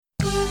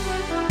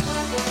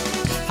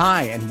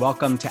Hi, and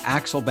welcome to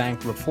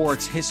Axelbank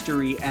Reports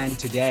History and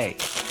Today.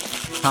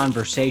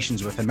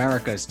 Conversations with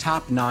America's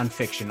top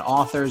nonfiction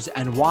authors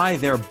and why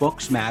their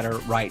books matter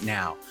right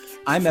now.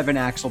 I'm Evan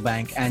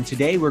Axelbank, and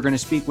today we're going to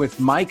speak with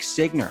Mike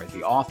Signer,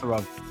 the author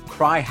of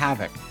Cry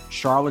Havoc,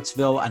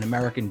 Charlottesville and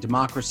American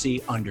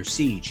Democracy Under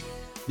Siege.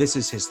 This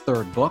is his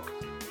third book.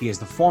 He is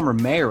the former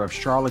mayor of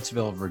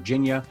Charlottesville,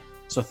 Virginia.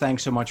 So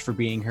thanks so much for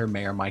being here,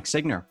 Mayor Mike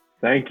Signer.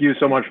 Thank you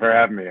so much for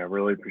having me. I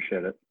really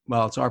appreciate it.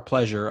 Well, it's our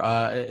pleasure.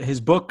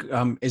 His book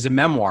is a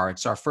memoir.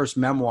 It's our first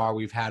memoir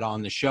we've had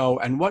on the show.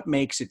 And what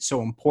makes it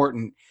so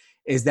important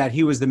is that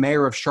he was the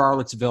mayor of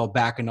Charlottesville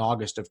back in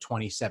August of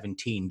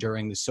 2017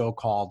 during the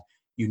so-called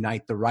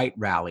Unite the Right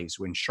rallies,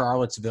 when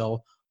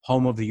Charlottesville,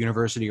 home of the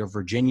University of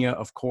Virginia,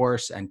 of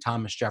course, and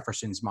Thomas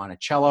Jefferson's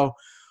Monticello,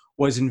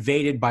 was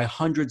invaded by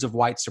hundreds of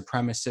white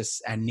supremacists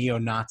and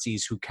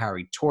neo-Nazis who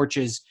carried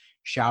torches,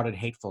 shouted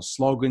hateful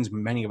slogans.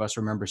 Many of us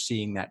remember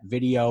seeing that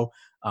video.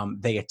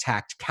 They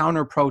attacked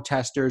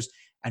counter-protesters,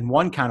 and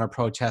one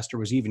counter-protester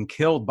was even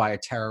killed by a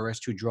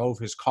terrorist who drove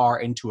his car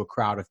into a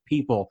crowd of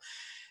people.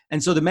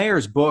 And so the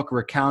mayor's book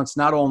recounts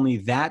not only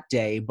that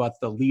day, but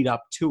the lead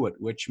up to it,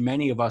 which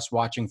many of us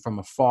watching from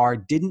afar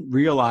didn't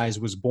realize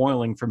was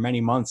boiling for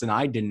many months, and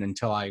I didn't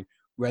until I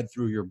read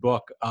through your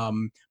book.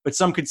 But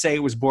some could say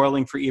it was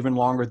boiling for even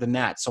longer than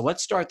that. So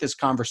let's start this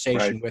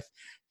conversation with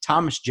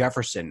Thomas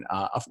Jefferson.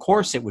 Of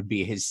course, it would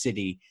be his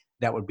city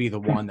that would be the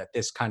one that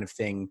this kind of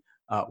thing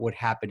would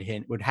happen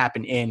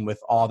in with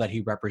all that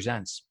he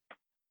represents.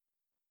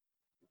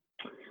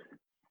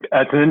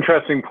 That's an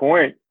interesting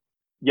point.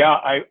 Yeah,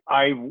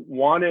 I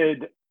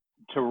wanted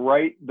to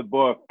write the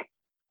book,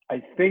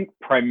 I think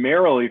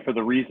primarily for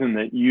the reason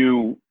that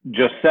you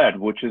just said,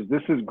 which is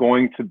this is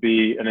going to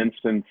be an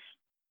instance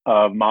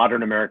of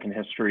modern American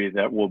history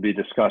that will be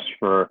discussed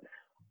for,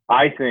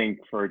 I think,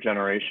 for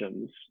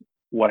generations.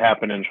 What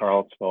happened in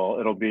Charlottesville.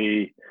 It'll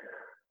be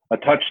a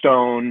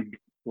touchstone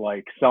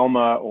like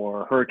Selma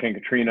or Hurricane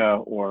Katrina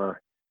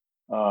or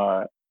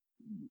the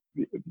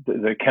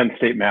Kent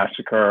State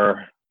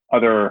Massacre,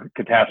 other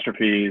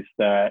catastrophes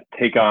that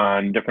take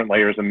on different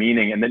layers of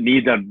meaning and that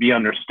need to be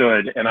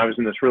understood. And I was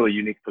in this really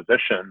unique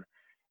position.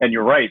 And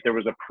you're right, there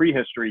was a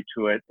prehistory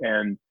to it.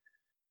 And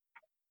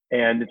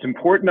it's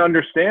important to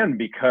understand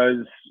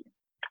because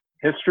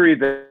history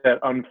that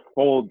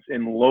unfolds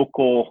in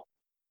local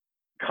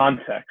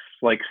contexts,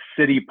 like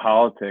city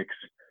politics,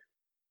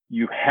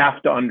 you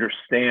have to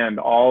understand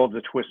all of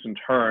the twists and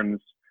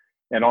turns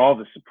and all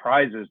the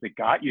surprises that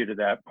got you to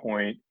that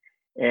point.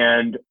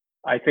 And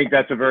I think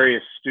that's a very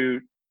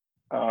astute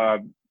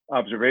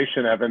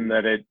observation, Evan,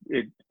 that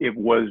it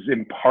was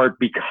in part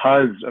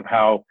because of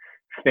how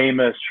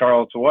famous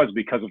Charlottesville was,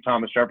 because of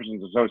Thomas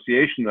Jefferson's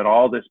association, that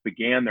all this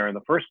began there in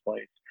the first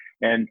place.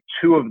 And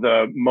two of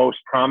the most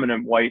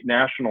prominent white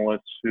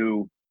nationalists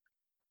who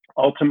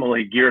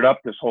ultimately geared up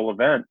this whole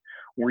event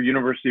were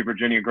University of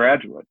Virginia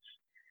graduates.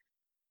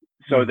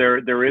 So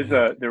there is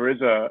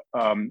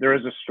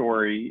a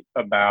story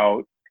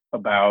about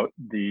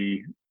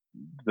the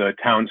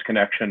town's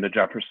connection to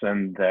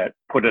Jefferson that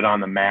put it on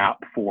the map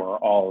for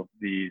all of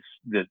this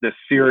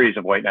series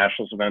of white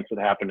nationalist events that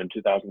happened in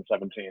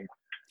 2017.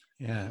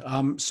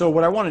 Yeah. So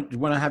what I want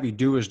to have you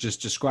do is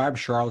just describe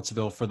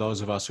Charlottesville for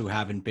those of us who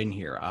haven't been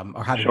here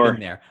or haven't been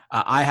there.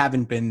 I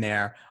haven't been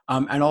there.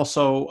 And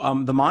also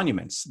the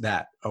monuments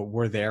that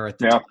were there at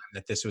the time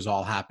that this was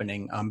all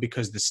happening,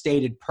 because the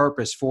stated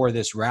purpose for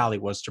this rally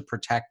was to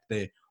protect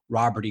the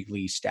Robert E.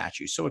 Lee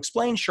statue. So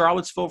explain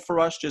Charlottesville for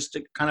us, just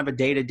to kind of a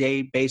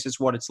day-to-day basis,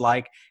 what it's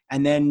like,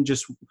 and then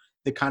just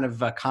the kind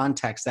of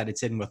context that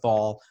it's in with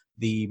all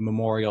the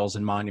memorials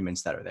and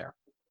monuments that are there.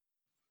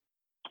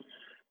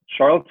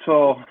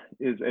 Charlottesville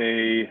is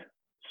a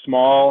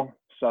small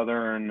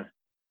southern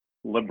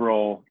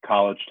liberal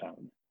college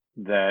town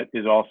that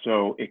is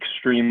also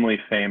extremely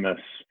famous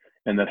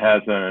and that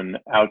has an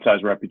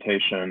outsized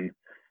reputation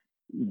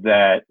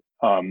that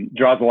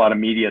draws a lot of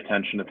media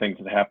attention to things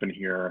that happen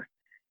here.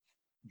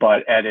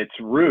 But at its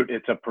root,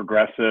 it's a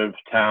progressive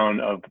town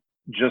of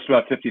just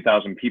about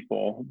 50,000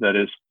 people that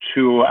is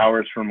 2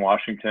 hours from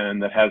Washington,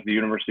 that has the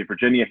University of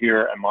Virginia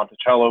here, and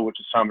Monticello, which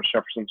is Thomas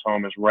Jefferson's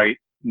home, is right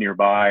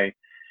nearby.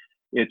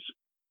 It's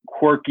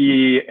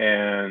quirky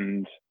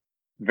and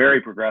very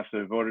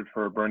progressive, voted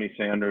for Bernie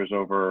Sanders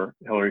over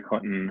Hillary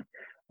Clinton.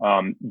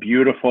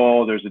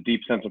 Beautiful. There's a deep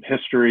sense of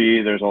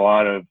history. There's a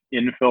lot of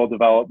infill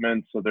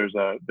development. So there's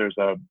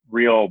a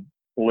real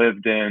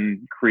lived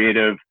in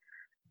creative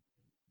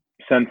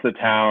sense of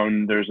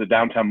town. There's a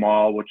downtown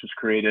mall, which was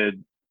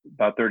created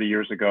about 30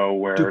 years ago,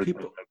 where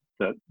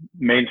the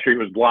main street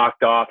was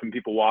blocked off and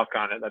people walk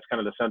on it. That's kind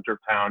of the center of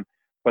town.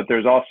 But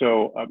there's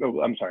also,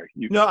 I'm sorry.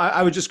 No,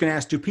 I was just going to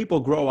ask, do people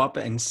grow up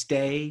and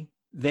stay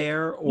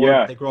there,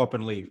 or they grow up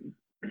and leave?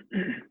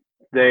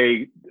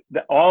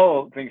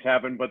 All things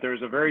happen, but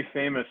there's a very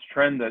famous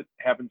trend that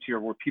happens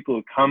here where people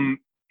who come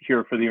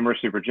here for the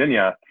University of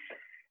Virginia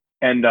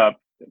end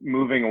up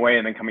moving away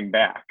and then coming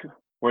back,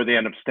 where they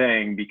end up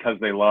staying because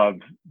they love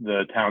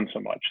the town so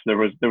much. There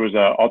was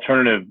a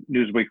alternative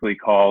news weekly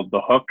called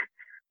The Hook,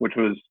 which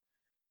was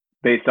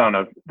based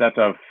on that's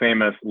a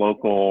famous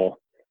local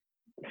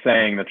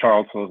saying that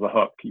Charlottesville is the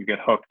hook. You get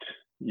hooked,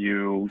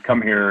 you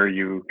come here,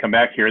 you come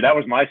back here. That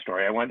was my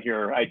story. I went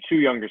here. I had two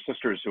younger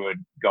sisters who had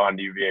gone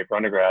to UVA for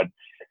undergrad,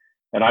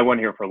 and I went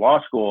here for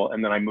law school,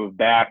 and then I moved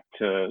back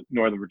to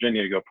Northern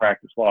Virginia to go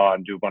practice law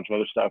and do a bunch of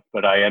other stuff.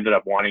 But I ended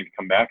up wanting to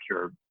come back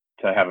here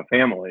to have a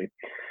family.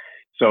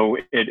 So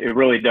it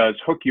really does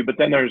hook you. But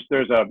then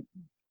there's a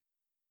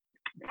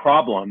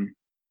problem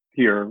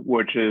here,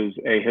 which is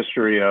a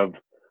history of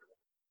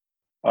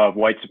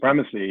white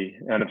supremacy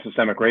and of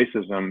systemic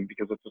racism,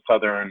 because it's a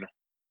southern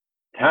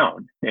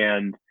town,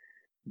 and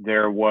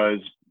there was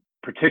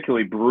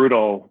particularly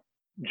brutal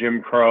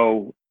Jim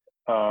Crow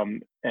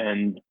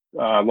and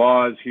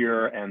laws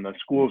here, and the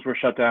schools were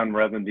shut down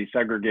rather than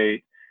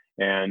desegregate,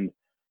 and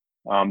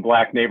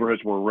Black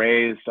neighborhoods were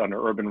raised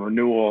under urban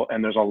renewal,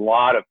 and there's a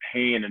lot of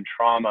pain and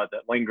trauma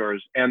that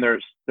lingers, and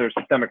there's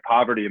systemic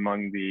poverty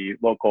among the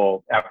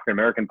local African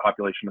American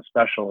population,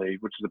 especially,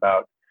 which is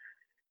about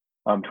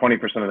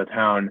 20% of the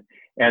town.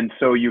 And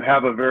so you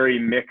have a very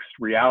mixed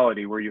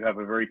reality where you have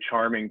a very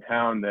charming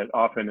town that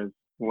often is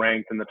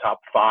ranked in the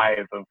top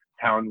 5 of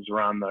towns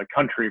around the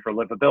country for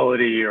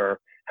livability or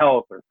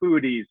health or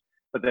foodies.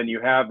 But then you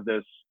have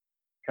this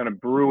kind of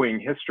brewing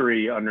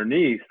history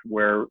underneath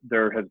where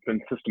there has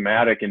been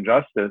systematic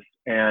injustice.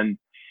 And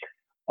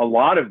a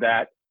lot of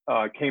that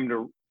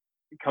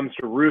comes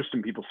to roost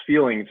in people's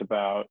feelings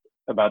about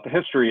the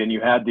history. And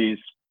you had these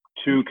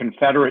 2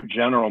 Confederate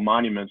general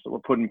monuments that were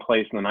put in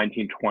place in the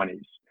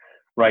 1920s,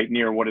 right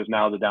near what is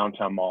now the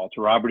downtown mall,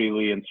 to Robert E.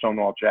 Lee and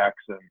Stonewall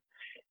Jackson.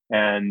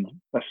 And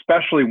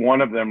especially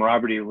one of them,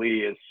 Robert E.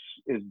 Lee,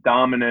 is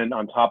dominant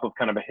on top of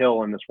kind of a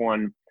hill in this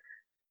one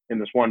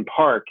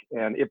park,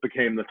 and it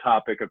became the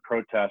topic of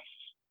protests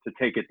to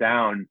take it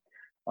down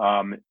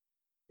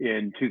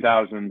in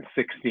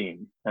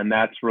 2016. And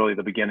that's really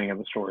the beginning of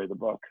the story of the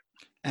book.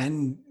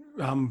 And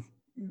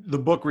the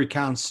book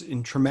recounts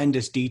in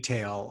tremendous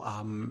detail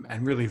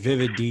and really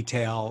vivid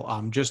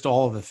detail just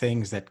all of the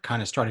things that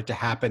kind of started to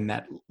happen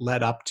that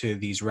led up to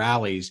these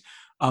rallies.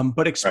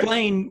 But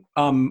explain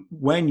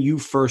when you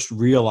first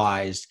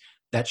realized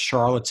that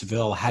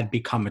Charlottesville had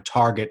become a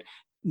target,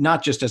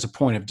 not just as a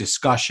point of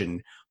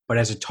discussion, but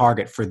as a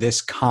target for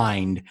this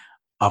kind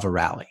of a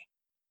rally.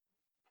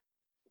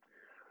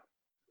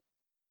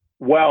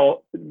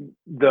 Well,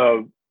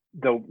 the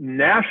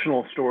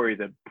national story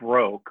that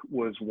broke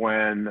was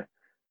when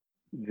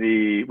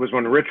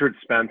Richard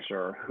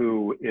Spencer,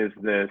 who is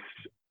this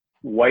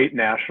white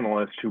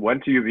nationalist who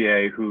went to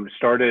UVA, who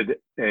started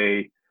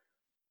a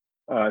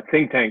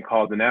think tank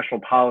called the National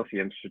Policy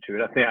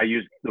Institute. I think I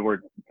use the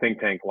word think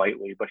tank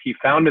lightly, but he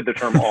founded the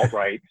term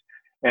alt-right,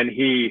 and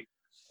he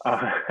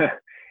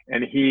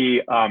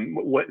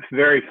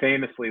very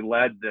famously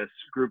led this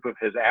group of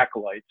his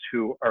acolytes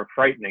who are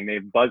frightening. They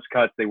have buzz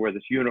cuts. They wear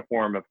this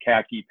uniform of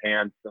khaki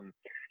pants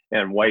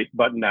and white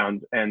button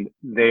downs. And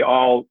they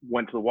all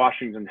went to the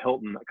Washington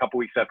Hilton a couple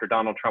weeks after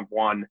Donald Trump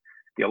won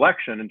the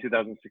election in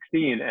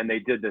 2016. And they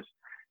did this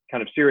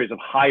kind of series of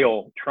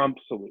Heil Trump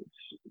salutes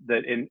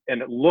and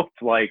it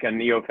looked like a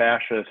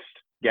neo-fascist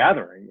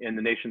gathering in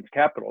the nation's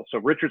capital. So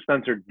Richard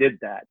Spencer did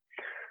that.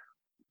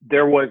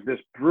 There was this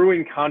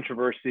brewing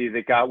controversy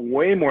that got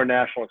way more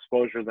national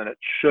exposure than it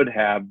should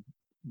have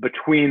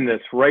between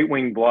this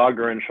right-wing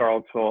blogger in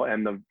Charlottesville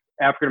and the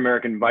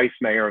African-American vice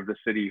mayor of the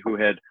city who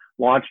had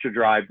launched a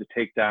drive to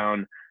take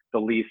down the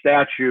Lee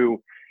statue.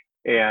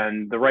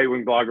 And the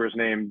right-wing blogger is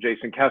named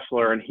Jason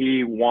Kessler, and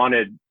he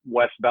wanted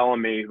Wes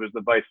Bellamy, who was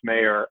the vice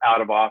mayor,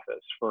 out of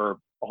office for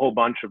a whole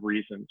bunch of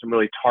reasons and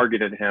really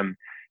targeted him.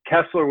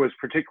 Kessler was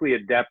particularly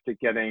adept at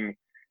getting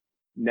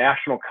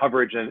national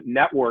coverage and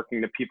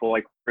networking to people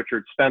like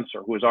Richard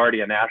Spencer, who was already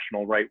a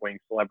national right-wing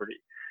celebrity.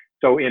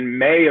 So in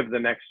May of the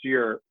next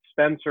year,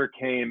 Spencer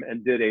came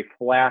and did a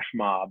flash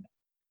mob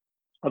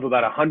of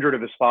about 100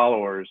 of his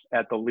followers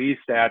at the Lee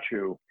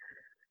statue,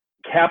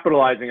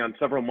 capitalizing on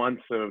several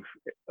months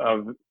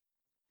of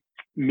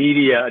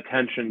media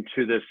attention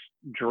to this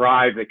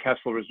drive that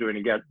Kessler was doing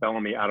to get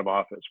Bellamy out of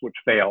office, which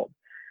failed.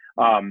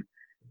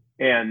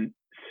 And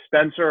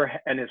Spencer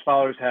and his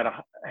followers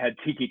had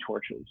tiki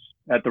torches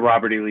at the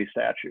Robert E. Lee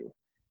statue.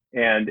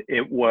 And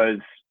it was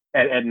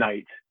at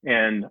night.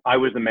 And I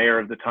was the mayor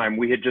of the time.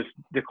 We had just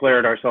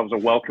declared ourselves a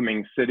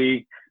welcoming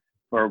city,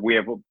 where we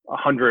have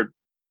 100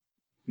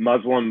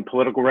 Muslim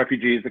political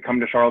refugees that come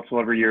to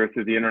Charlottesville every year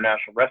through the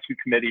International Rescue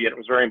Committee. And it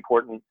was very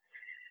important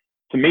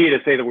to me to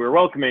say that we were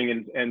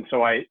welcoming. And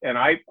so I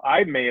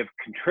may have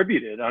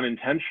contributed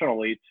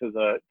unintentionally to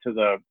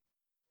the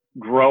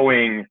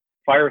growing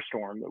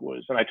firestorm that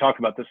was, and I talk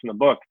about this in the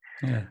book,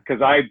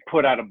 because I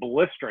put out a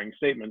blistering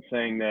statement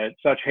saying that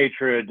such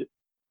hatred,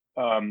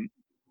 we're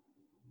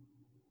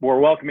a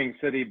welcoming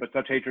city, but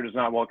such hatred is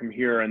not welcome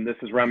here. And this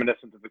is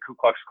reminiscent of the Ku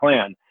Klux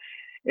Klan,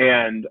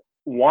 and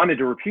wanted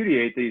to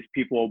repudiate these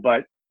people.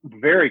 But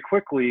very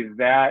quickly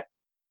that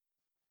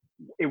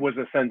it was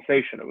a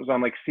sensation. It was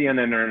on like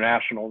CNN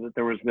International that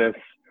there was this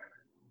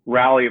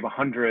rally of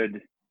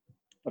 100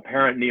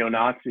 apparent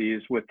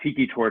neo-Nazis with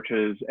tiki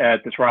torches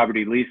at this Robert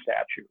E. Lee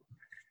statue.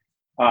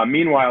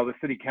 Meanwhile, the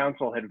city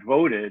council had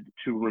voted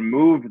to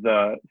remove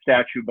the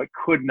statue, but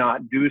could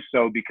not do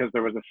so because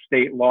there was a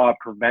state law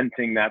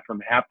preventing that from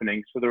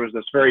happening. So there was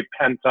this very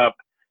pent up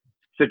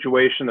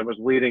situation that was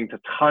leading to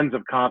tons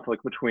of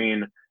conflict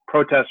between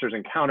protesters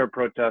and counter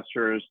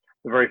protesters,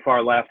 the very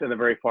far left and the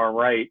very far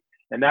right.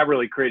 And that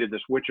really created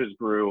this witch's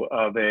brew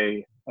of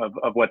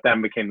what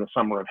then became the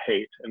Summer of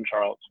Hate in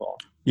Charlottesville.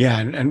 Yeah,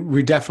 and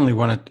we definitely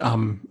want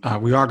to.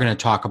 We are going to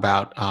talk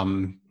about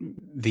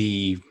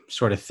the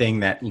sort of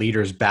thing that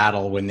leaders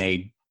battle when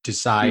they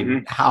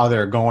decide how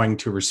they're going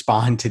to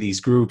respond to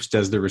these groups.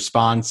 Does the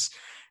response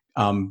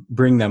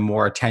bring them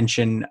more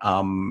attention,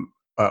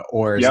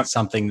 or is it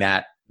something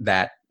that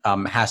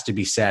has to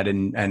be said?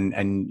 And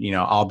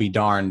I'll be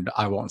darned,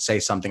 I won't say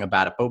something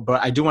about it.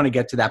 But I do want to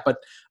get to that. But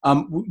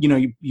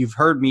you've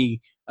heard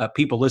me.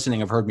 People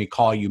listening have heard me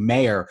call you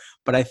mayor,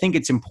 but I think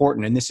it's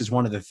important, and this is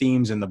one of the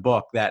themes in the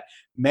book, that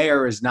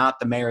mayor is not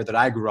the mayor that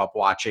I grew up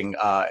watching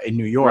in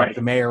New York. Right.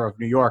 The mayor of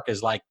New York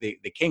is like the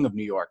king of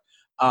New York.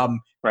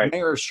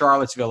 Mayor of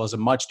Charlottesville is a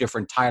much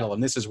different title,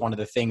 and this is one of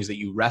the things that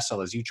you wrestle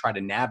as you try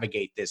to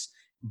navigate this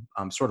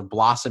sort of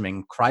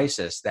blossoming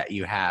crisis that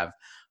you have.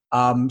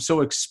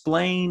 So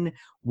explain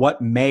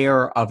what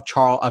mayor of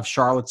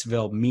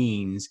Charlottesville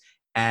means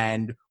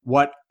and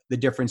what the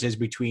difference is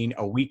between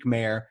a weak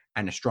mayor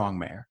and a strong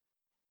mayor.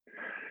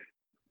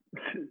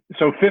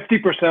 So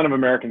 50% of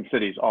American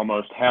cities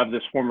almost have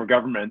this form of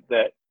government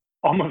that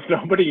almost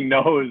nobody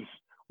knows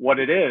what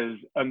it is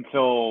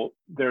until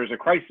there's a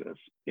crisis.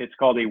 It's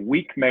called a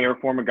weak mayor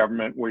form of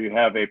government, where you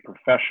have a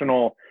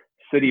professional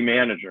city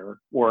manager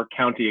or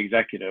county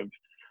executive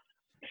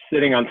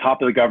sitting on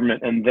top of the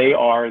government, and they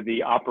are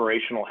the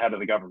operational head of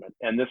the government.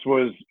 And this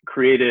was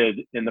created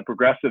in the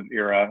progressive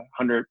era,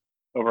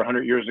 over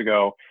 100 years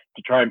ago,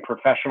 to try and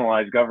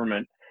professionalize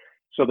government.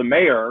 So the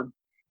mayor,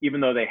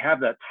 even though they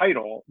have that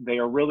title, they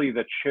are really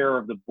the chair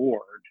of the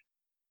board.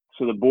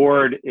 So the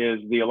board is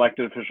the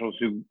elected officials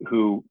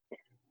who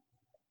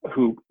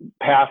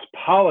pass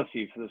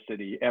policy for the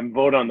city and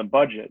vote on the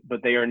budget,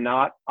 but they are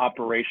not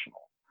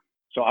operational.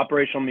 So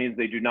operational means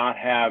they do not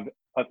have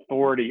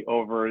authority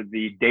over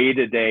the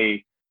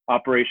day-to-day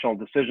operational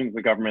decisions of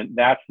the government.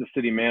 That's the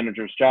city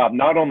manager's job.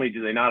 Not only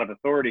do they not have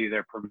authority,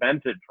 they're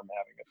prevented from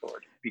having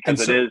authority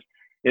because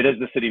it is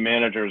the city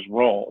manager's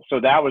role. So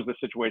that was the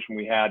situation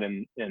we had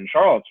in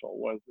Charlottesville.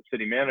 Was the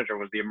city manager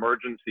was the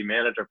emergency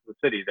manager for the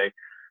city.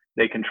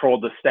 They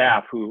controlled the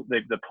staff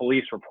the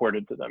police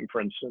reported to them, for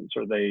instance,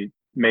 or they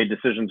made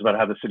decisions about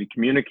how the city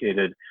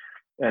communicated.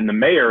 And the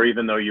mayor,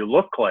 even though you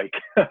look like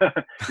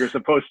you're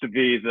supposed to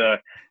be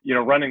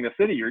running the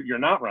city, you're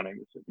not running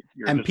the city.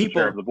 You're just the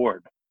chair of the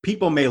board.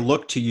 People may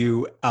look to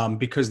you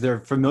because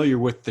they're familiar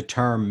with the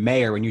term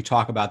mayor. When you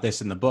talk about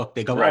this in the book,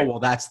 they go, right. Oh, well,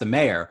 that's the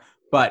mayor.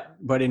 But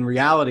in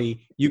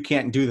reality, you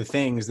can't do the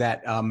things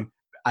that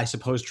I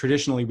suppose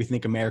traditionally we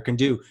think a mayor can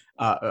do.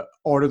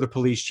 Order the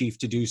police chief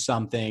to do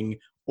something,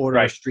 order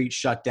a street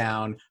shut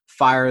down,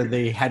 fire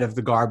the head of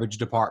the garbage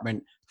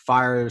department,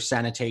 fire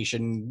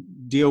sanitation,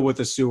 deal with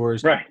the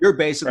sewers. Right. You're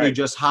basically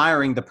just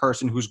hiring the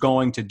person who's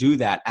going to do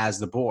that as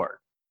the board.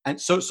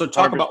 And so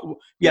talk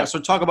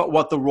about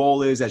what the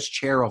role is as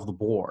chair of the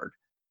board.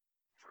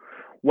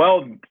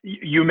 Well,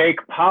 you make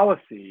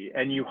policy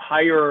and you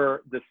hire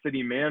the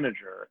city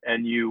manager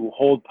and you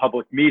hold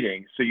public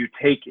meetings. So you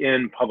take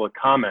in public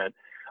comment.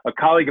 A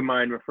colleague of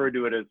mine referred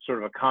to it as sort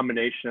of a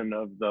combination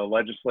of the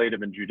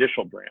legislative and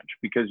judicial branch,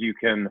 because you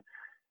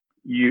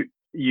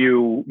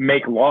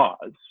make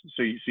laws.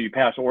 So you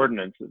pass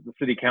ordinances. The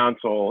city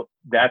council,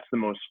 that's the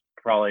most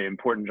probably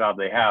important job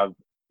they have,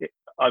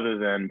 other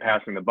than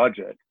passing the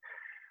budget.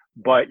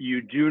 But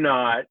you do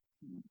not,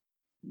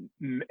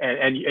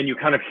 and you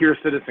kind of hear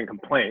citizen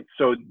complaints.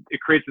 So it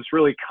creates this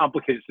really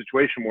complicated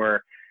situation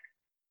where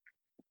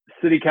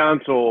city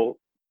council,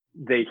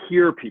 they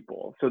hear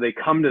people. So they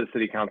come to the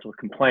city council with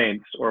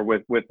complaints or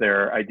with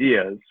their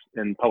ideas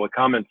in public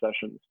comment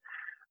sessions.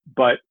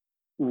 But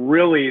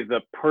really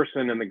the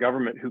person in the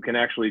government who can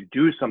actually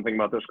do something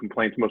about those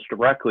complaints most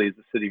directly is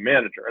the city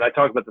manager. And I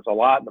talk about this a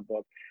lot in the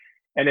book.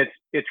 And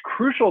it's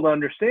crucial to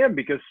understand,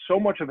 because so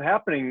much of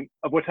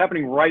what's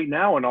happening right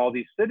now in all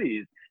these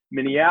cities,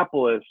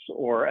 Minneapolis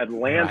or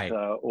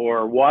Atlanta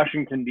or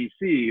Washington,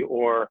 D.C.,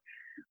 or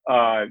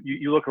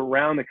you look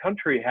around the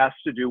country, has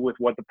to do with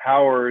what the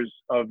powers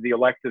of the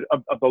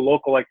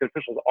local elected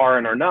officials are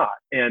and are not.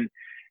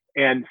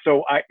 And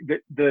so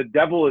the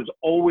devil is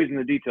always in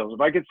the details.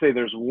 If I could say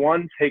there's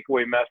one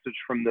takeaway message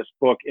from this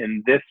book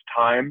in this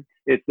time,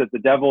 it's that the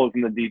devil is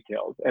in the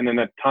details. And in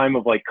a time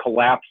of like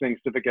collapsing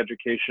civic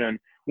education,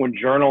 when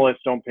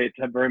journalists don't pay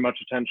very much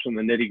attention to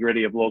the nitty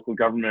gritty of local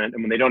government,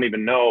 and when they don't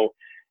even know,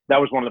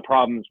 that was one of the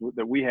problems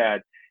that we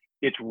had.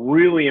 It's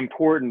really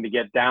important to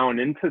get down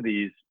into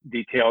these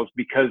details,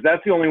 because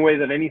that's the only way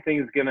that anything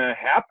is going to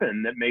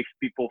happen that makes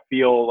people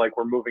feel like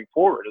we're moving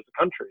forward as a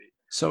country.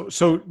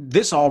 So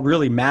this all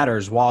really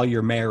matters while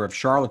you're mayor of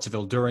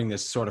Charlottesville during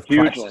this sort of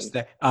crisis.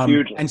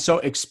 Hugely. And so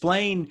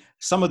explain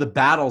some of the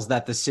battles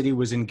that the city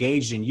was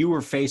engaged in. You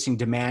were facing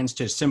demands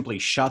to simply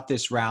shut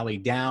this rally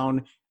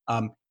down.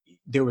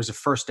 there was a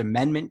First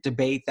Amendment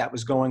debate that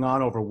was going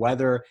on over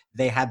whether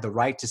they had the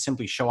right to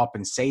simply show up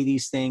and say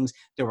these things.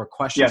 There were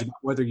questions Yes. about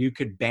whether you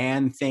could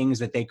ban things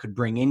that they could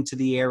bring into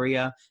the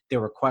area. There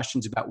were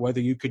questions about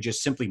whether you could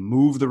just simply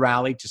move the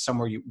rally to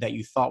somewhere that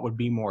you thought would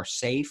be more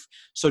safe.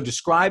 So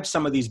describe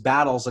some of these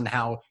battles and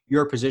how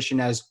your position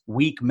as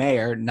weak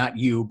mayor, not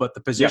you, but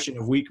the position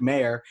of weak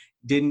mayor,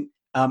 didn't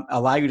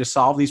allow you to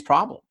solve these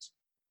problems.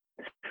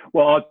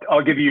 Well,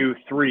 I'll give you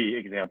 3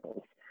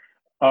 examples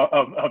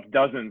of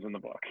dozens in the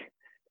book.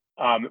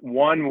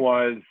 One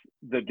was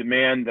the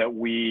demand that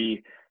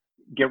we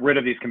get rid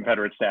of these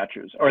Confederate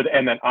statues,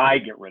 and that I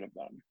get rid of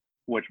them,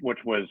 which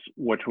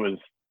was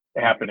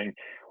happening.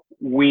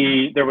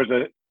 There was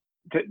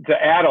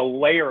to add a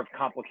layer of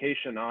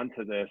complication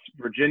onto this.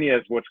 Virginia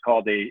is what's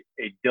called a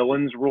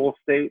Dillon's rule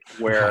state,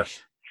 where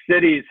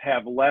cities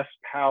have less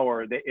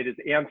power. It is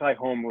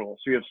anti-home rule.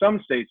 So you have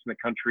some states in the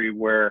country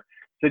where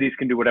cities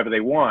can do whatever they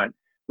want.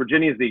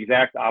 Virginia is the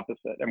exact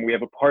opposite, and we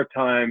have a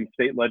part-time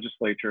state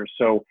legislature.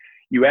 So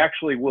you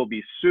actually will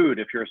be sued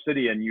if you're a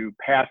city and you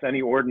pass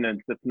any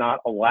ordinance that's not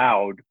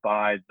allowed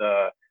by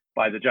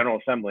the General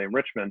Assembly in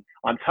Richmond.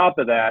 On top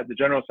of that, the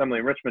General Assembly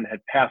in Richmond had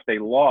passed a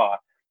law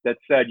that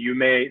said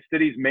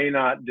cities may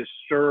not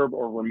disturb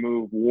or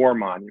remove war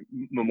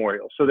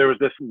memorials. So there was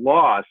this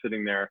law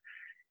sitting there.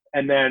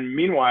 And then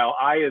meanwhile,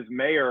 I, as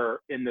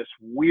mayor, in this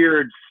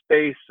weird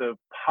space of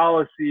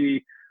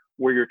policy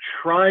where you're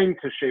trying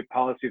to shape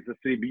policy of the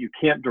city, but you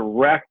can't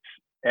direct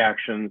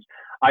actions,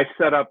 I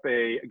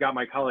got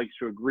my colleagues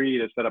to agree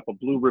to set up a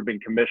blue ribbon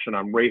commission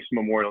on race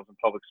memorials in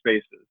public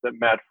spaces that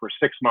met for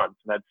 6 months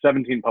and had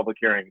 17 public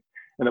hearings.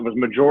 And it was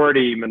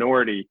majority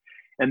minority.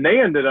 And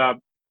they ended up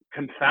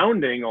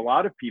confounding a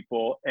lot of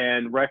people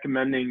and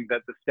recommending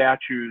that the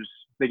statues,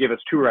 they gave us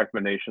 2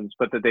 recommendations,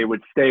 but that they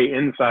would stay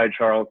inside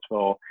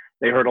Charlottesville.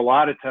 They heard a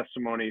lot of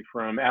testimony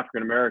from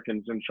African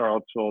Americans in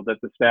Charlottesville that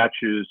the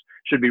statues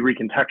should be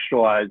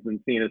recontextualized and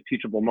seen as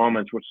teachable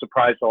moments, which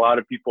surprised a lot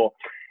of people.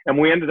 And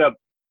we ended up,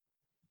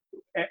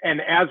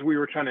 and as we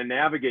were trying to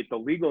navigate the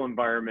legal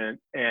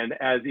environment, and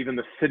as even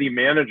the city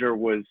manager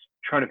was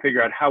trying to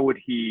figure out how would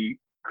he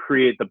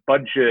create the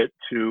budget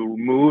to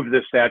move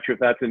the statue, if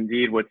that's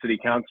indeed what city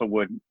council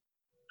would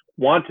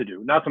want to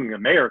do, not something the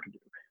mayor could do.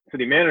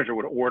 City manager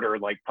would order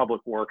like public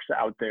works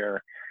out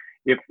there.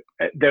 If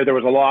there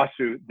was a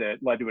lawsuit that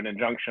led to an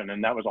injunction,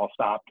 and that was all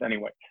stopped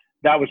anyway.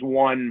 That was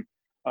one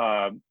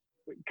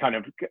kind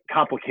of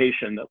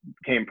complication that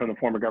came from the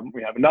former government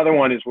we have. Another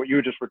one is what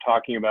you just were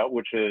talking about,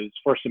 which is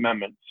First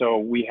Amendment. So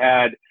we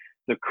had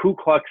the Ku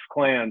Klux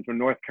Klan from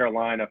North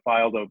Carolina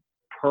filed a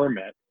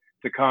permit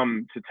to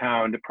come to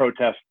town to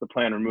protest the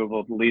planned removal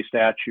of the Lee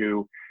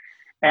statue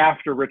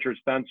after Richard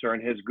Spencer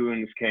and his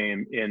goons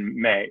came in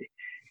May.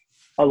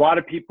 A lot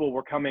of people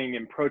were coming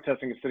and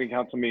protesting a city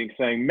council meeting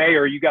saying,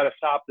 Mayor, you got to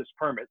stop this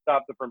permit,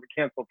 stop the permit,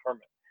 cancel the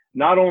permit.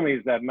 Not only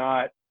is that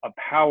not a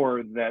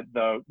power that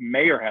the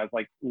mayor has,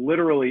 like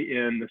literally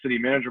in the city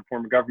manager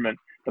form of government,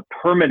 the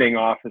permitting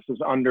office is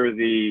under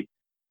the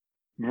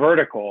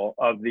vertical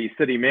of the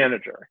city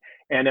manager.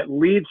 And it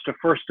leads to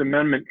First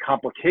Amendment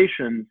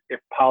complications if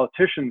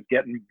politicians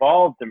get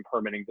involved in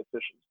permitting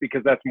decisions,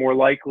 because that's more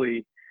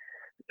likely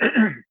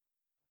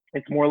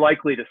it's more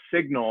likely to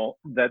signal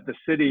that the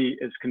city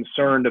is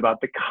concerned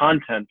about the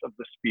content of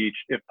the speech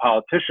if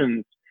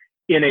politicians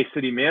in a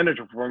city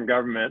manager form of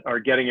government are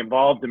getting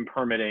involved in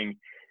permitting.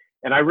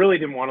 And I really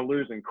didn't want to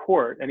lose in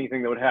court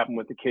anything that would happen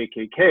with the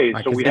KKK.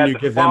 Right, so we had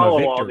to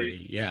follow all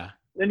these. Yeah.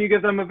 Then you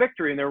give them a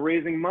victory and they're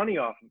raising money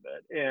off of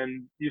it.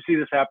 And you see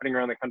this happening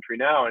around the country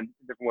now in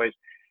different ways.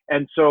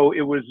 And so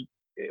it was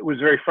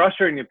very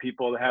frustrating to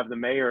people to have the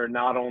mayor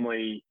not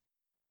only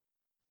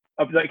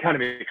kind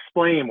of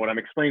explain what I'm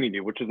explaining to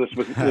you, which is this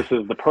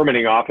is the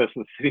permitting office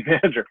of the city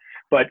manager,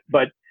 but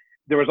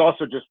there was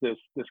also just this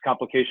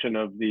complication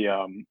of the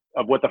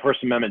of what the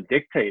First Amendment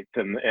dictates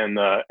and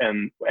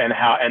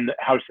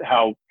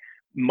how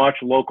much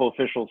local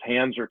officials'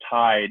 hands are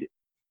tied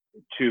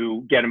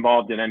to get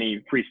involved in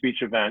any free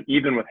speech event,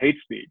 even with hate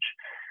speech,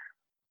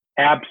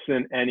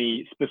 absent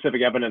any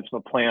specific evidence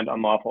of a planned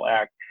unlawful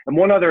act. And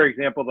one other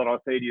example that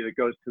I'll say to you that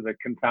goes to the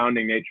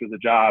confounding nature of the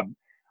job,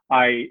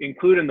 I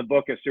include in the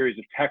book a series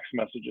of text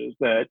messages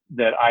that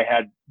I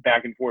had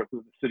back and forth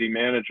with the city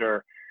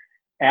manager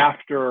at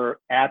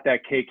that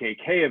KKK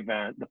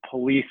event. The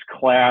police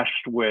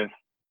clashed with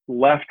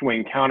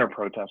left-wing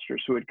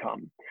counter-protesters who had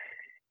come.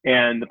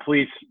 And the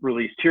police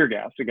released tear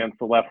gas against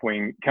the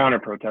left-wing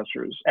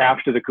counter-protesters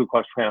after the Ku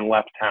Klux Klan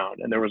left town.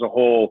 And there was a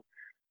whole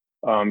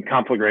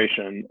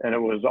conflagration, and it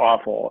was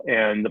awful.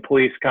 And the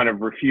police kind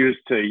of refused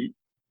to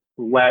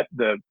let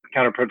the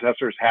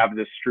counter-protesters have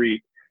this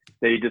street.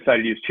 They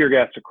decided to use tear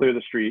gas to clear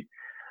the street.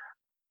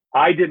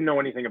 I didn't know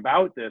anything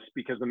about this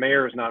because the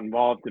mayor is not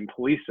involved in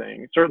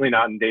policing, certainly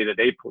not in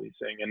day-to-day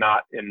policing and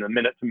not in the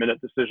minute-to-minute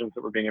decisions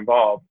that were being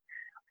involved.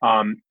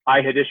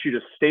 I had issued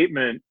a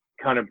statement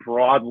kind of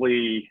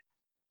broadly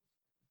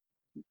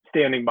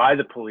standing by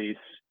the police.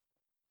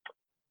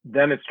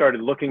 Then it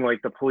started looking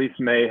like the police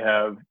may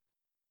have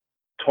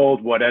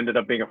told what ended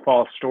up being a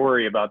false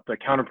story about the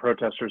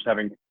counter-protesters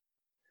having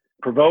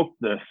provoked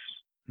this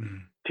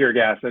Mm. tear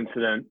gas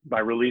incident by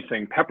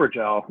releasing pepper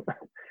gel.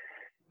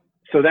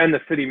 So then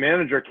the city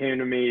manager came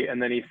to me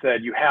and then he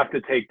said, you have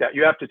to take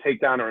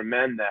down or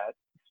amend that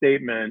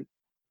statement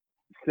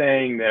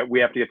saying that we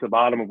have to get to the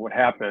bottom of what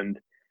happened.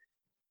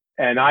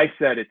 And I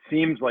said, it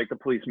seems like the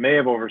police may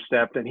have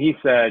overstepped. And he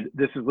said,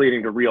 this is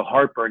leading to real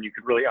heartburn. You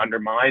could really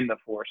undermine the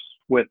force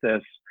with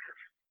this.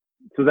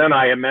 So then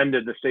I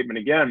amended the statement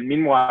again.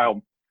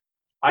 Meanwhile,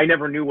 I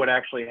never knew what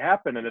actually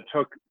happened. And it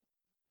took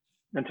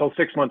until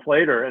 6 months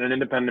later in an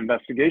independent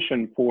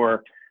investigation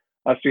for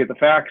us to get the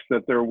facts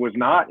that there was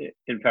not,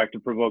 in fact, a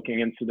provoking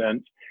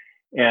incident.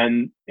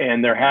 And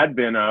there had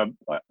been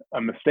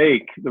a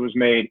mistake that was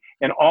made.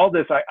 And all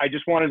this, I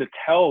just wanted to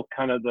tell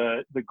kind of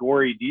the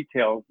gory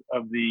details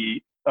of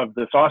the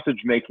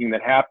sausage making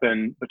that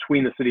happened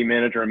between the city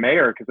manager and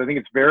mayor, because I think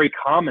it's very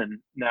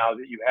common now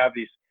that you have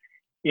these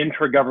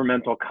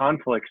intragovernmental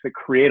conflicts that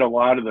create a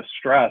lot of the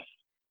stress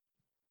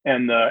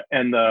and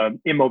the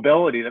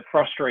immobility that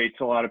frustrates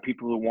a lot of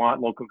people who want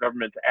local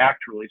government to act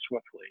really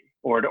swiftly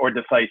or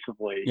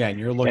decisively. Yeah, and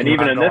you're looking. And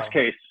even in this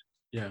case,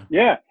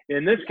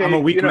 in this case, I'm a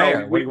weak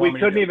mayor. we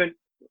couldn't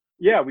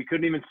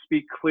even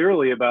speak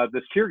clearly about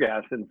this tear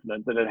gas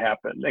incident that had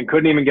happened, and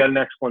couldn't even get an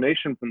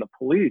explanation from the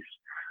police.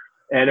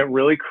 And it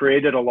really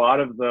created a lot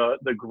of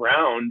the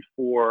ground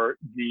for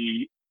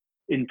the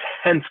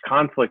intense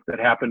conflict that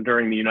happened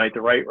during the Unite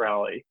the Right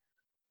rally.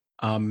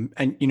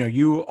 And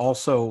you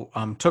also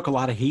took a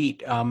lot of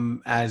heat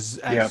as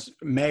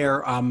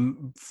mayor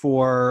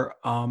for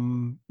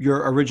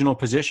your original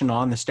position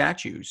on the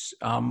statues,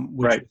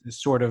 which is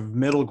this sort of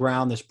middle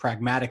ground, this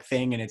pragmatic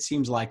thing. And it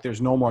seems like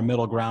there's no more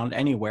middle ground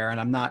anywhere. And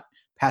I'm not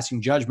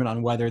passing judgment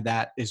on whether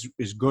that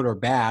is good or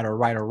bad or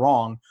right or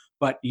wrong.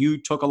 But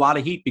you took a lot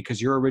of heat because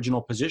your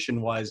original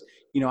position was,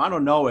 I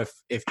don't know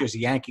if just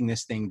yanking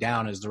this thing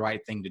down is the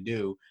right thing to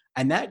do.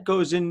 And that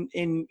goes in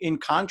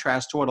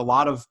contrast to what a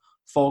lot of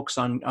folks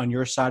on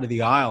your side of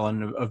the aisle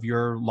and of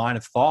your line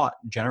of thought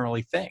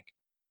generally think.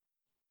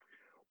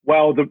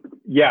 Well,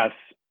 yes.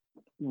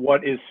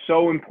 What is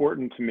so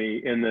important to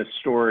me in this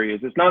story is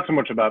it's not so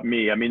much about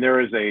me. I mean,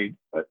 there is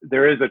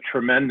a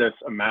tremendous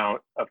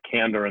amount of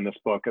candor in this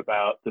book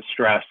about the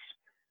stress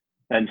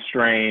and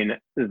strain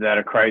that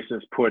a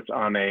crisis puts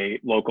on a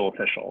local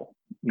official,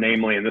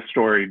 namely in this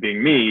story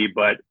being me,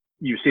 but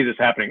you see this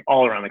happening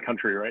all around the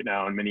country right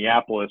now in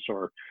Minneapolis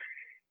or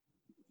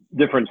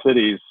different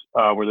cities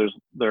where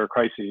there are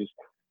crises.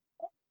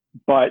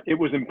 But it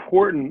was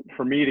important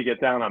for me to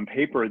get down on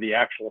paper the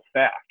actual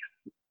facts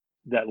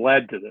that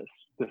led to this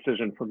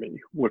decision for me,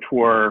 which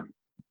were,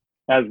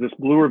 as this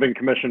Blue Ribbon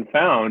Commission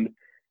found,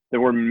 there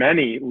were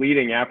many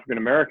leading African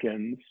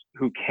Americans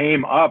who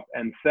came up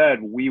and said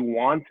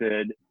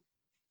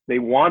they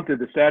wanted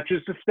the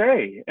statues to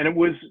stay. And it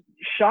was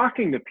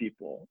shocking to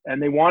people.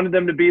 And they wanted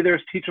them to be there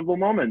as teachable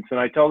moments. And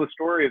I tell the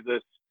story of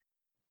this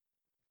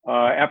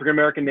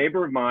African-American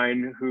neighbor of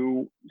mine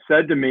who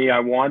said to me, I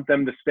want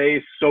them to stay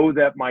so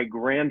that my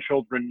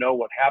grandchildren know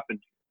what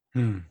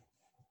happened.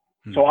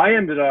 So I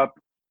ended up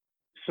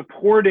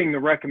supporting the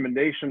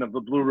recommendation of the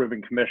Blue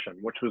Ribbon Commission,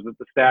 which was that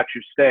the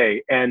statue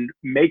stay, and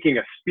making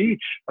a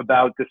speech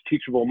about this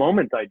teachable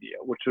moment idea,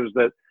 which was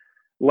that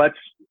let's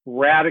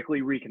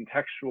radically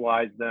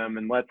recontextualize them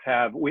and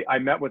I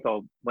met with a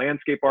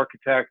landscape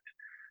architect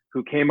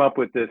who came up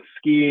with this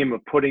scheme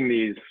of putting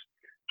these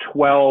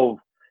 12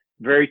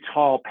 very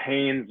tall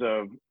panes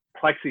of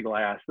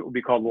plexiglass that would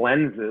be called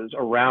lenses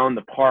around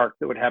the park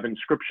that would have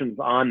inscriptions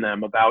on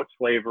them about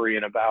slavery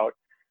and about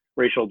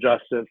racial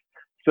justice,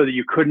 so that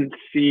you couldn't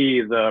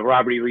see the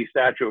Robert E. Lee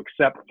statue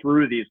except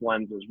through these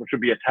lenses, which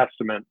would be a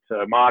testament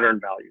to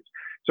modern values.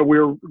 So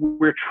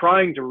we're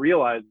trying to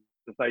realize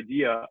this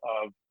idea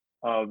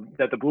of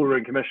that the Blue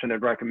Ribbon Commission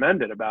had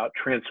recommended about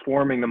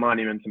transforming the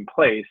monuments in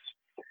place,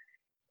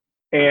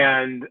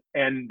 and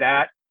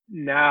that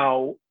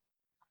now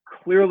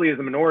clearly is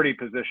a minority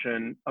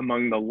position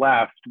among the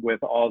left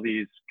with all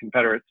these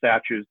Confederate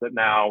statues that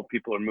now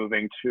people are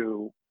moving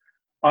to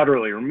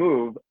utterly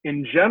remove.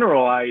 In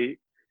general, I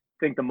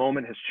think the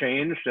moment has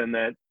changed and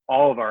that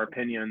all of our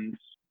opinions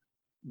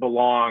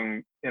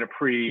belong in a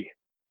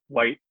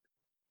pre-white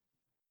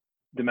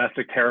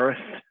domestic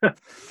terrorist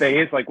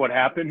phase, like what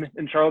happened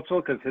in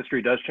Charlottesville, because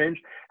history does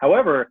change.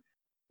 However,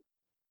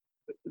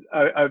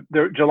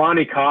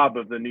 Jelani Cobb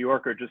of the New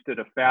Yorker just did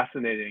a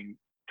fascinating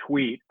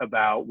tweet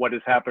about what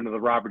has happened to the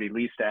Robert E.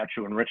 Lee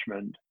statue in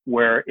Richmond,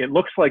 where it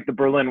looks like the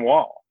Berlin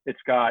Wall. It's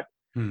got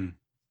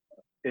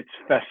it's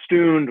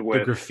festooned with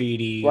the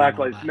graffiti, Black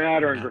Lives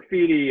Matter and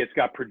graffiti. It's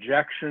got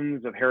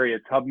projections of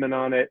Harriet Tubman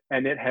on it,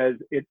 and it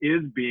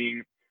is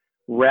being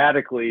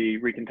radically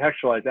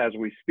recontextualized as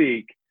we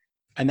speak.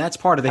 And that's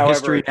part of the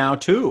history now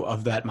too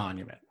of that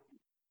monument.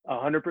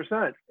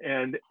 100%.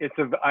 And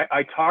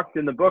I talked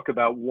in the book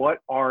about what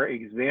are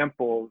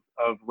examples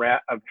of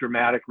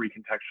dramatic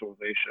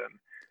recontextualization.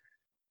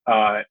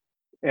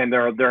 And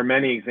there are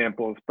many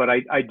examples, but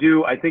I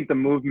think the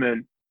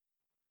movement,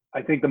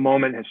 I think the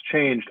moment has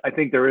changed. I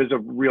think there is a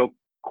real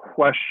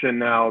question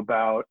now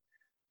about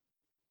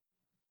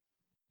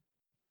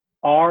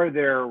are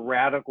there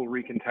radical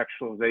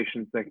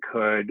recontextualizations that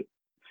could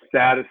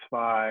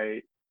satisfy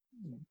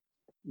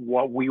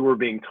what we were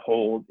being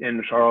told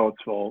in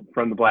Charlottesville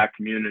from the Black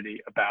community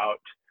about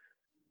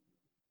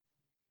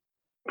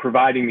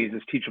providing these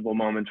as teachable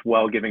moments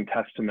while giving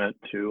testament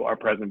to our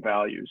present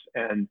values?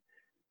 And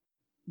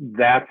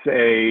that's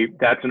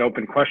an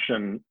open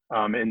question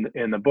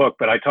in the book.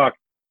 But I talk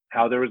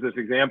how there was this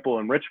example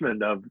in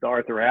Richmond of the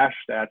Arthur Ashe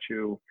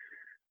statue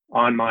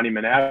on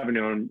Monument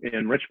Avenue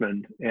in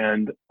Richmond,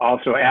 and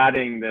also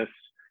adding this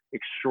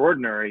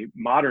extraordinary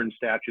modern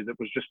statue that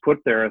was just put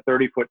there, a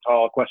 30-foot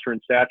tall equestrian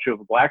statue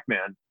of a Black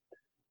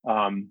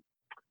man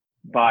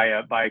by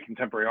a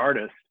contemporary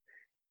artist,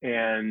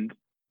 and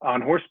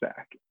on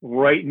horseback,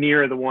 right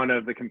near the one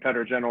of the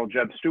Confederate General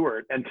Jeb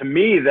Stuart. And to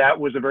me, that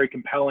was a very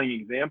compelling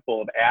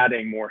example of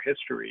adding more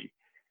history.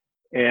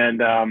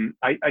 And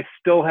I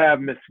still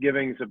have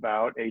misgivings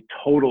about a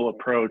total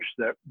approach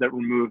that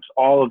removes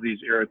all of these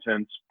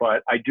irritants,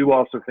 but I do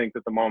also think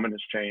that the moment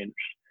has changed.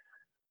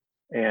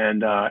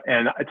 And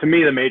to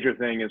me, the major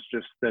thing is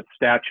just that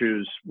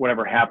statues,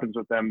 whatever happens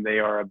with them, they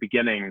are a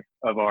beginning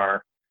of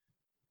our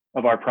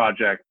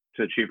project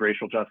to achieve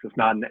racial justice,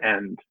 not an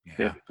end.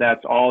 Yeah. If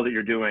that's all that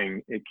you're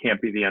doing, it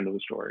can't be the end of the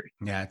story.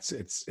 Yeah,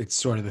 it's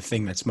sort of the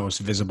thing that's most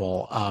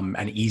visible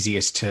and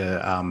easiest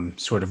to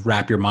sort of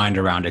wrap your mind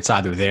around. It's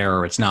either there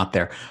or it's not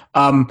there.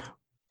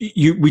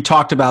 We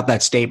talked about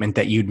that statement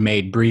that you'd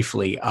made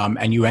briefly,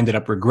 and you ended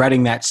up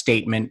regretting that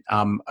statement,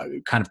 kind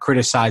of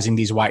criticizing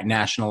these white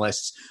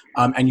nationalists,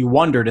 and you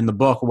wondered in the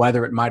book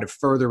whether it might have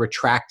further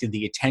attracted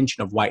the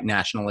attention of white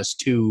nationalists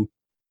to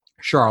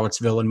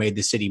Charlottesville and made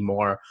the city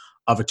more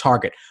of a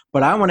target.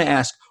 But I want to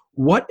ask,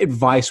 what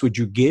advice would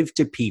you give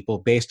to people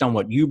based on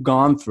what you've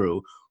gone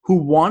through who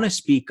want to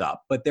speak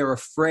up, but they're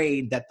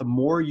afraid that the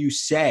more you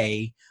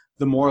say,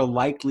 the more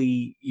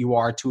likely you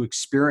are to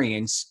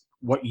experience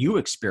what you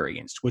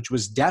experienced, which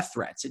was death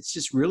threats? It's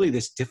just really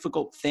this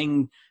difficult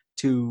thing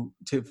to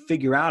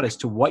figure out as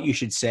to what you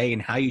should say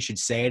and how you should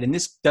say it. And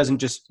this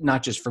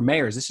not just for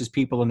mayors, this is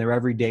people in their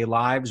everyday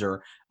lives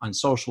or on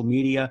social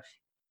media.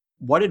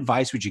 What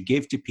advice would you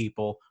give to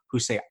people who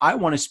say, I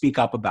want to speak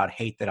up about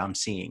hate that I'm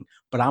seeing,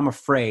 but I'm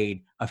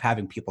afraid of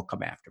having people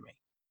come after me?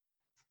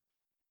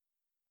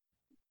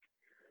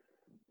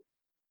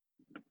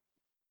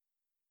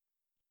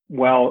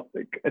 Well,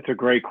 it's a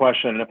great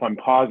question. And if I'm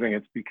pausing,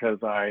 it's because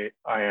I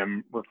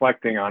am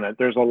reflecting on it.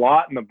 There's a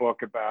lot in the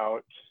book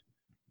about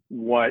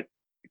what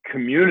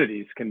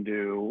communities can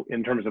do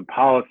in terms of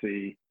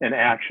policy and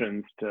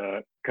actions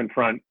to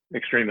confront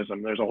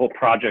extremism. There's a whole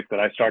project that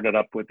I started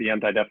up with the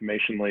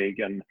Anti-Defamation League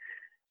and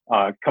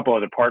a couple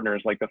other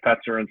partners like the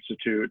Fetzer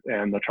Institute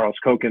and the Charles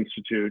Koch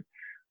Institute,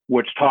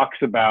 which talks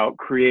about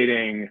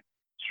creating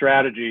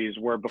strategies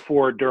where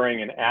before,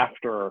 during, and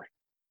after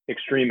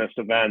extremist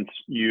events,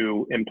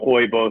 you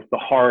employ both the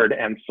hard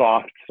and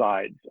soft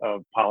sides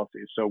of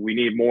policy. So we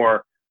need more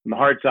on the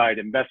hard side: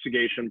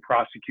 investigation,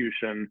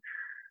 prosecution,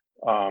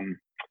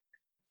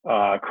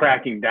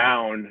 cracking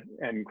down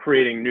and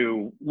creating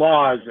new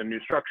laws and new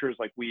structures.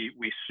 Like we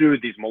sued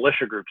these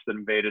militia groups that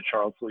invaded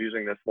Charlottesville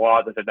using this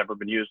law that had never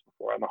been used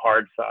before on the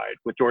hard side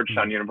with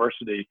Georgetown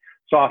University.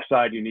 Soft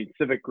side, you need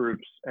civic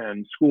groups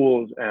and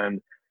schools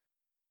and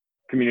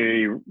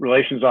community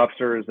relations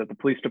officers at the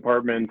police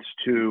departments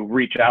to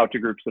reach out to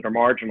groups that are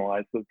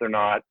marginalized so that they're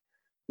not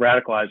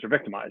radicalized or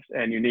victimized.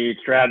 And you need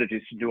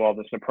strategies to do all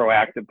this in a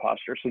proactive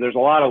posture. So there's a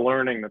lot of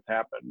learning that's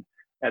happened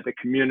at the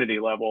community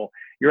level.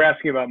 You're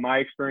asking about my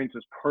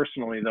experiences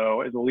personally,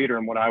 though, as a leader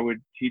and what I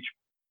would teach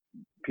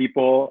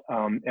people.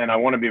 And I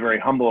want to be very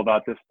humble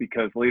about this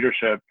because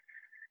leadership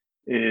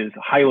is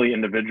highly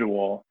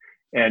individual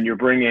and you're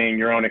bringing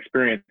your own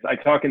experience. I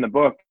talk in the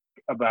book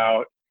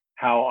about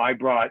how I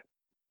brought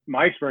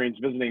my experience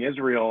visiting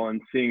Israel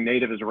and seeing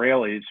native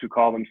Israelis who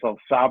call themselves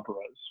Sabras,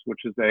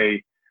 which is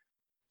a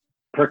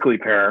prickly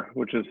pear,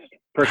 which is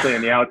prickly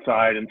on the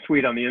outside and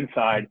sweet on the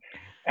inside.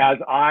 As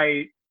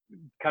I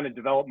kind of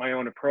developed my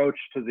own approach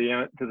to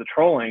the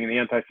trolling and the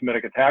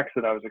anti-Semitic attacks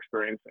that I was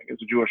experiencing as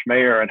a Jewish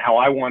mayor, and how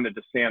I wanted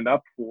to stand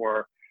up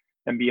for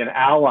and be an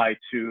ally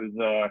to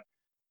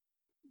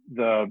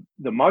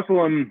the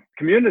Muslim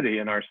community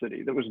in our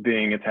city that was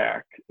being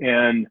attacked.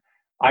 And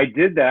I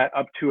did that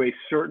up to a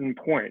certain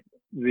point.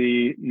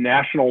 The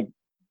national,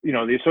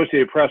 the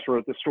Associated Press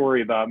wrote the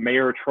story about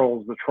Mayor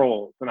Trolls the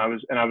Trolls, and I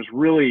was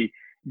really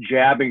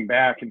jabbing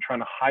back and trying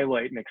to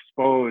highlight and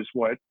expose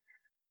what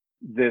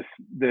this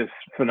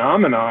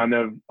phenomenon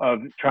of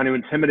trying to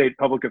intimidate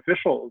public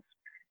officials.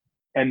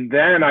 And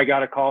then I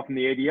got a call from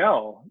the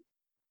ADL,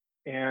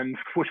 and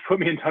which put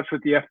me in touch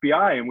with the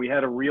FBI, and we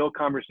had a real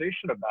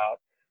conversation about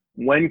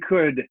when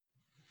could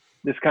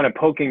this kind of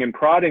poking and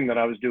prodding that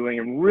I was doing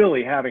and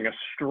really having a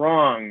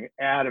strong,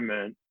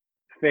 adamant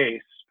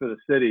face for the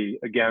city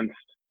against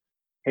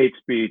hate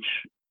speech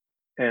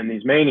and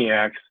these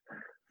maniacs,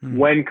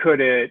 when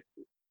could it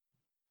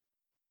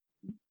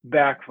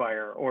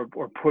backfire or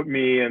put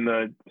me in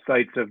the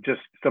sights of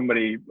just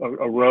somebody,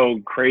 a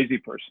rogue, crazy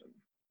person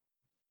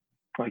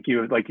like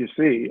you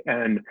see.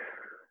 And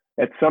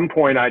at some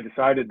point I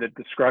decided that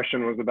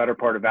discretion was the better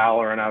part of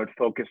valor, and I would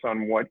focus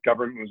on what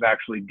government was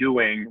actually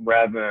doing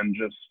rather than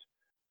just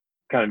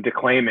kind of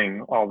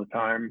declaiming all the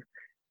time.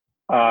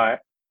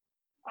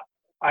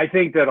 I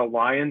think that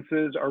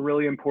alliances are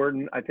really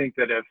important. I think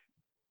that if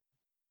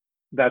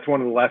that's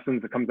one of the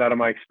lessons that comes out of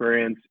my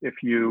experience, if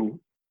you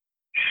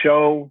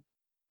show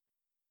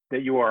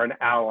that you are an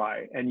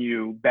ally and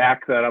you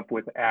back that up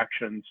with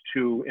actions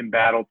to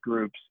embattled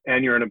groups,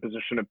 and you're in a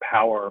position of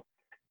power,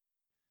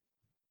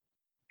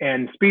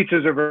 and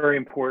speeches are very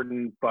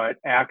important, but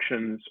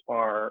actions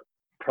are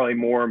probably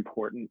more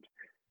important.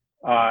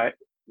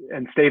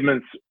 And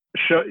statements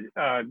show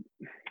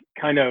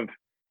kind of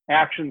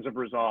actions of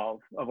resolve,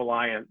 of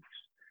alliance.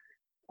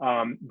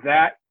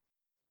 That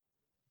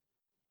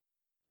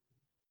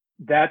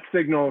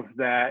signals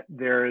that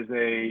there's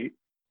a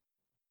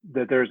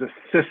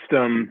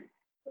system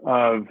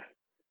of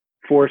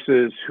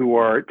forces who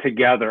are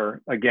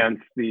together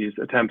against these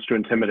attempts to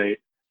intimidate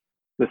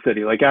the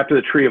city. Like after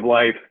the Tree of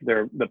Life,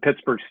 the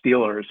Pittsburgh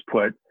Steelers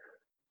put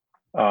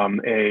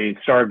a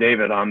Star of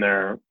David on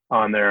their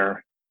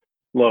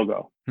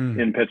logo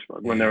in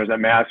Pittsburgh when there was that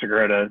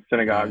massacre at a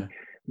synagogue.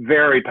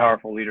 Very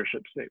powerful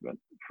leadership statement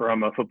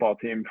from a football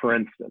team, for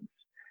instance.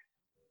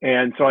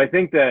 And so I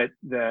think that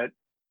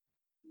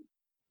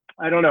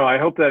I don't know. I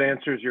hope that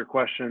answers your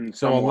question.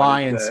 So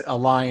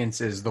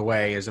alliance is the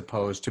way, as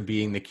opposed to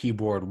being the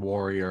keyboard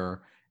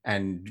warrior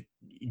and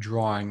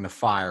drawing the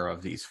fire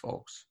of these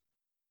folks.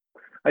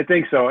 I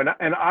think so. And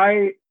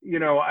I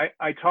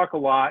talk a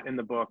lot in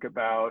the book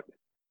about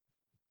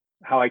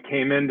how I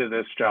came into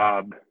this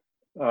job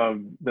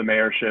of the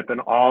mayorship and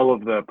all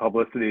of the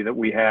publicity that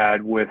we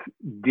had, with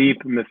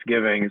deep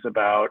misgivings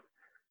about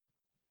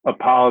a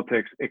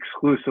politics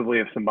exclusively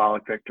of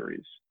symbolic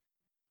victories.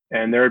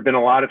 And there had been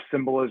a lot of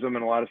symbolism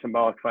and a lot of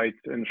symbolic fights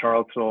in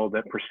Charlottesville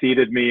that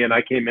preceded me. And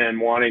I came in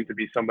wanting to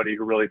be somebody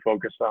who really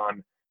focused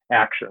on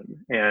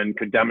action and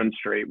could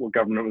demonstrate what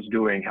government was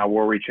doing. How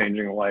were we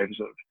changing the lives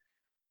of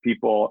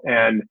people?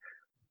 And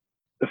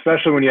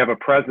especially when you have a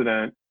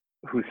president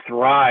who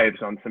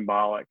thrives on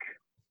symbolic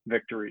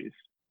victories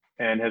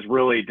and has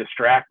really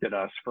distracted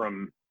us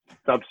from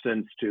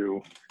substance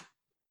to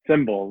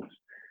symbols,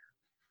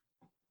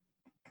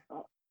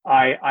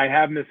 I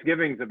have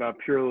misgivings about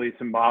purely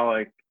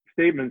symbolic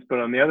statements. But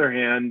on the other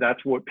hand,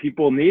 that's what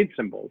people need: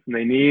 symbols, and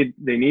they need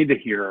to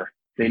hear,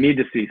 they need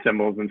to see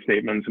symbols and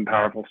statements and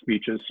powerful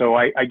speeches. So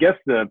I guess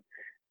the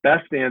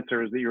best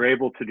answer is that you're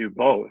able to do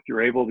both.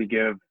 You're able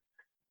to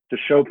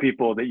show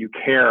people that you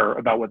care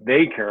about what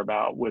they care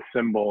about with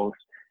symbols,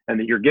 and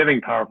that you're giving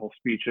powerful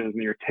speeches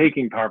and you're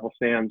taking powerful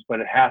stands,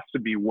 but it has to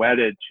be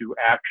wedded to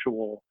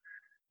actual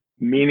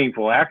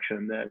meaningful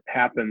action that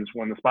happens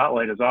when the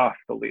spotlight is off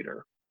the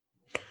leader.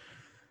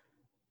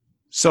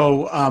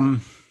 So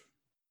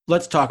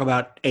let's talk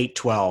about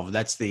 8/12.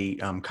 That's the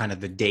kind of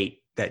the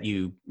date that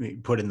you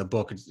put in the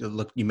book.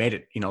 You made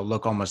it,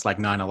 look almost like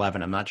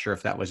 9/11. I'm not sure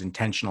if that was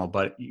intentional,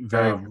 but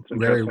very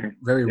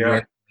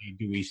rarely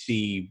do we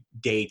see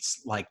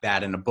dates like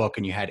that in a book.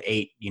 And you had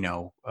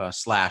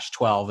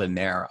 8/12 in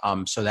there.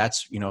 So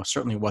that's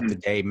certainly what the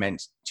day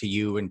meant to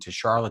you and to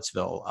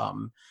Charlottesville.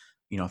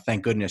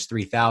 Thank goodness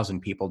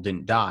 3,000 people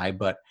didn't die,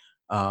 but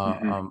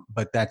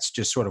that's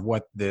just sort of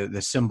what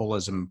the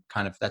symbolism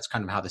that's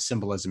kind of how the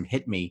symbolism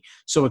hit me.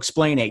 So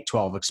explain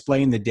 8/12,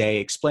 explain the day,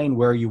 explain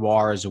where you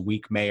are as a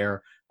weak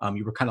mayor.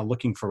 You were kind of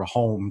looking for a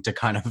home to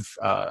kind of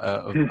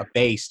a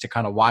base to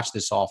kind of watch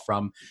this all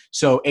from.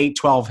 So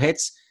 8/12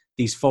 hits,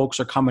 these folks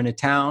are coming to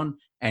town,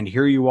 and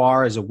here you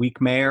are as a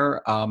weak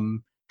mayor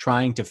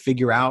trying to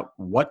figure out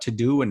what to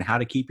do and how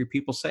to keep your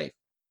people safe.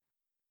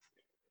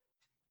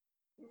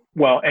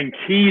 Well, and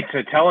key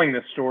to telling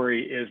this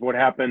story is what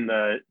happened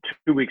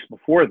 2 weeks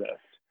before this.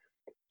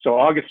 So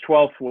August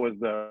 12th was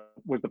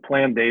the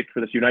planned date for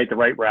this Unite the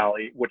Right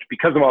rally, which,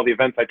 because of all the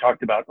events I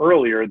talked about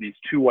earlier, these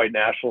two white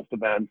nationalist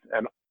events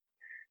and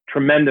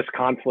tremendous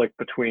conflict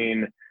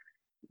between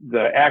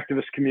the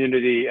activist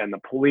community and the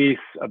police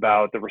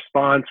about the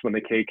response when the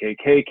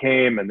KKK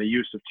came and the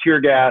use of tear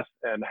gas,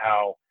 and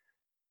how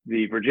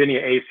the Virginia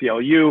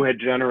ACLU had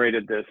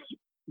generated this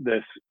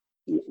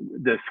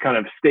kind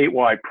of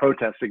statewide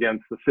protest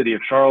against the city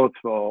of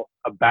Charlottesville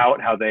about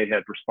how they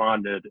had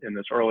responded in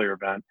this earlier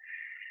event.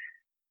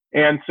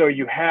 And so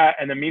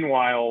and then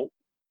meanwhile,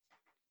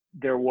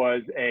 there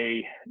was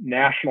a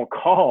national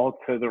call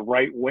to the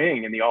right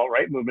wing and the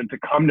alt-right movement to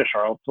come to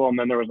Charlottesville. And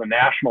then there was a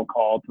national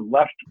call to the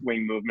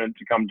left-wing movement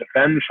to come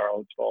defend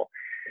Charlottesville.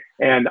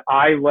 And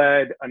I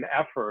led an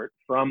effort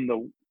from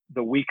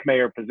the weak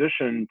mayor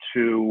position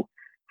to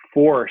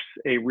force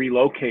a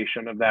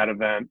relocation of that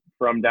event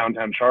from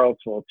downtown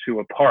Charlottesville to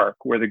a park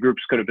where the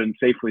groups could have been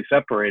safely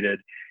separated.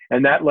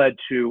 And that led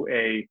to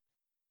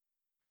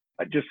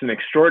just an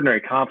extraordinary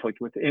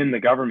conflict within the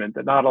government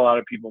that not a lot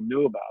of people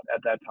knew about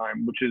at that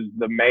time, which is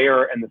the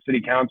mayor and the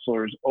city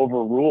councilors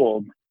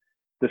overruled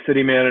the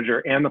city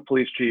manager and the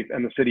police chief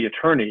and the city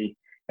attorney.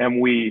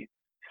 And we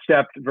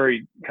stepped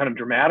very kind of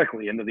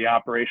dramatically into the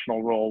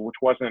operational role, which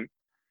wasn't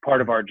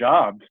part of our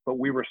jobs, but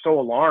we were so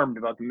alarmed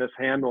about the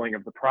mishandling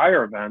of the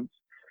prior events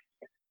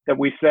that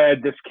we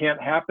said this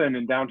can't happen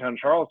in downtown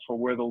Charlottesville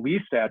where the Lee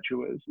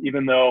statue is,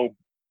 even though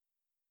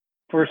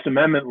First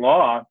Amendment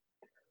law,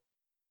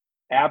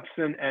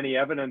 absent any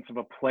evidence of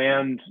a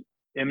planned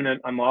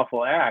imminent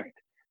unlawful act,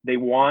 they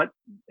want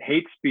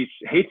hate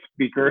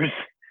speakers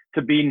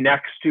to be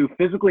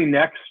physically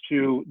next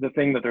to the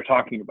thing that they're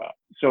talking about.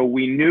 So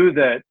we knew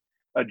that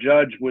a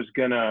judge was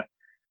gonna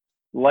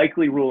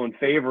likely rule in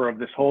favor of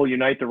this whole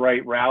Unite the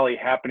Right rally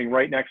happening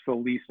right next to the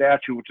Lee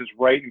statue, which is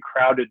right in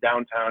crowded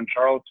downtown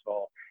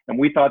Charlottesville. And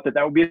we thought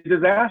that would be a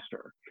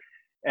disaster.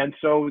 And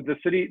so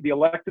the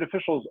elected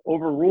officials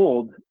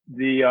overruled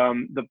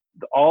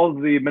all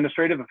of the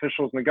administrative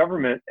officials in the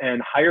government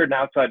and hired an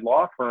outside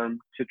law firm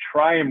to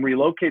try and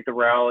relocate the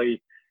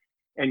rally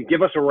and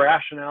give us a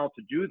rationale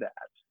to do that.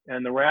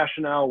 And the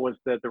rationale was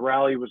that the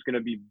rally was going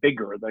to be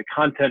bigger. The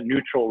content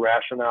neutral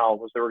rationale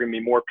was there were going to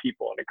be more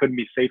people and it couldn't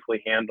be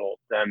safely handled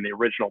than the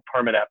original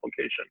permit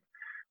application,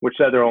 which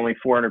said there are only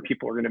 400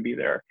 people were going to be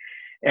there.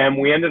 And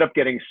we ended up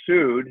getting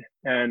sued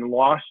and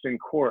lost in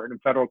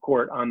federal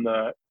court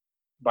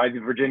by the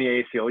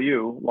Virginia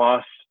ACLU,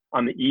 lost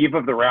on the eve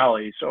of the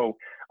rally. So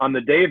on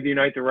the day of the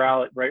Unite the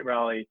Right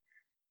rally,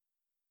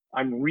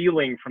 I'm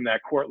reeling from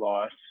that court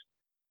loss.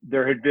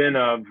 There had been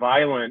a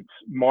violent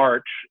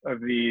march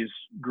of these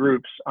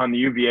groups on the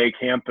UVA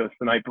campus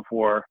the night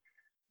before,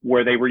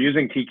 where they were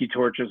using tiki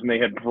torches and they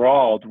had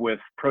brawled with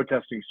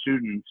protesting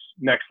students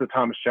next to the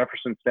Thomas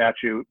Jefferson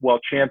statue while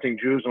chanting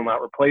 "Jews will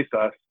not replace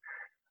us."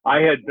 I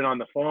had been on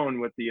the phone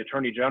with the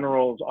Attorney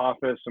General's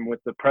office and with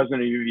the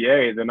president of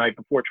UVA the night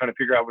before trying to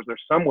figure out, was there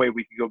some way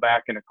we could go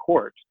back into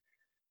court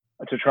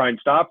to try and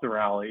stop the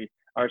rally?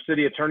 Our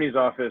city attorney's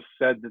office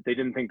said that they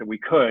didn't think that we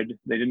could.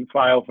 They didn't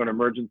file for an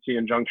emergency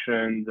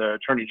injunction. The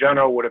Attorney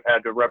General would have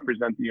had to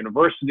represent the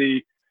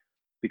university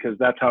because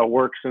that's how it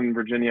works in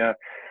Virginia.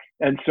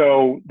 And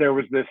so there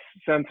was this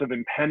sense of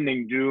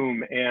impending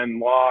doom and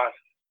loss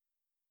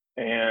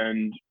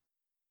and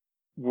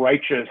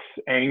righteous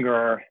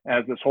anger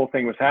as this whole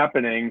thing was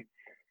happening.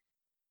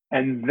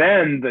 And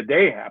then the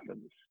day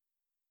happens.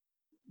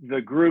 The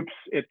groups,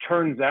 it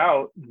turns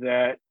out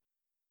that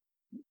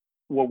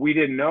what we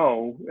didn't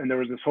know, and there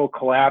was this whole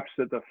collapse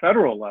at the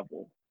federal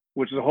level,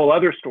 which is a whole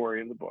other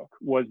story in the book,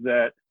 was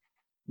that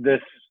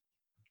this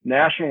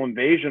national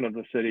invasion of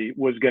the city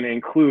was going to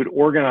include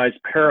organized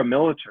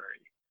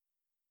paramilitary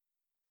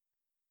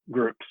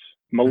groups.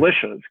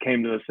 Militias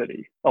came to the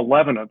city,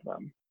 11 of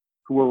them,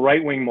 who were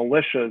right-wing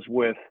militias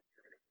with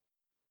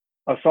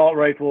assault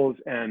rifles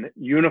and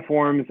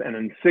uniforms and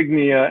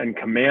insignia and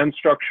command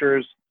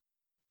structures.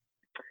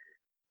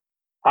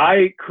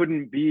 I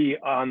couldn't be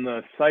on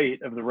the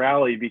site of the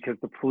rally because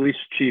the police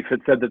chief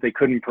had said that they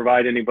couldn't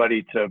provide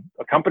anybody to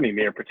accompany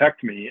me or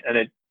protect me. And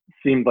it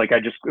seemed like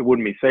it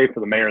wouldn't be safe for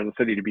the mayor of the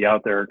city to be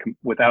out there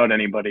without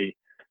anybody.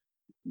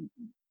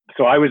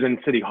 So I was in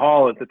City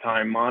Hall at the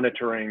time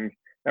monitoring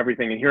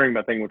everything and hearing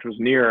about things, which was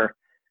near.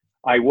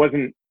 I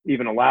wasn't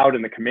even allowed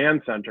in the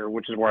command center,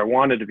 which is where I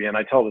wanted to be. And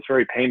I tell this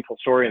very painful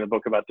story in the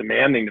book about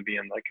demanding to be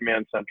in the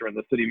command center, and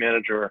the city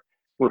manager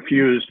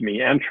refused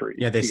me entry.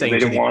 Yeah, they say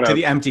to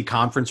the empty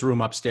conference room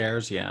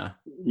upstairs. Yeah.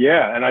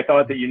 Yeah, and I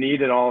thought that you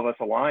needed all of us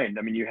aligned.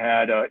 I mean, you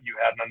had an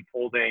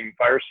unfolding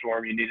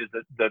firestorm. You needed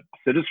the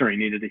citizenry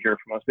needed to hear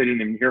from us. They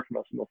didn't even hear from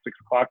us until 6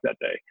 o'clock that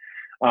day,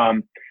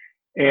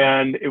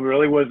 and it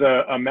really was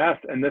a mess.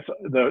 And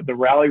the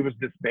rally was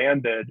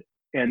disbanded,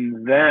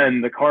 and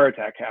then the car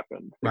attack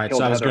happened. Right.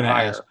 So I was going to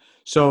ask.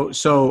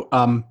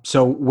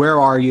 So where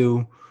are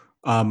you?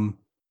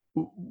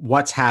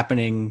 What's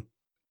happening,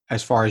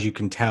 as far as you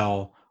can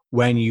tell,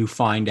 when you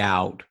find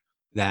out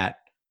that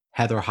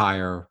Heather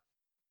Heyer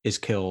is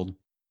killed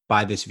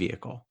by this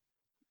vehicle?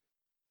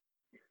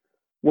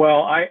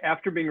 Well,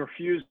 after being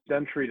refused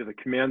entry to the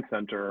command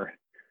center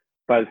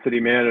by the city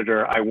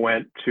manager, I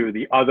went to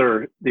the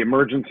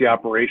emergency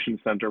operations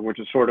center, which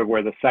is sort of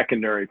where the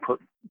secondary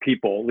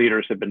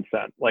leaders had been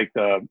sent, like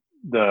the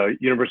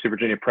University of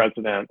Virginia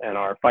president and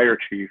our fire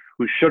chief,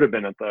 who should have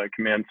been at the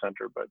command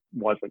center but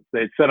wasn't.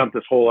 They'd set up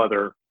this whole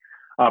other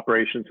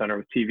operations center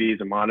with TVs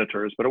and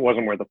monitors, but it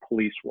wasn't where the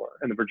police were,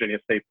 and the Virginia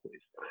State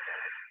Police.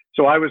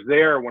 So I was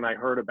there when I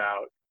heard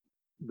about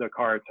the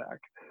car attack.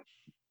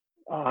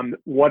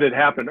 What had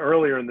happened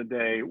earlier in the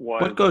day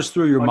was... What goes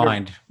through your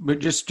mind? But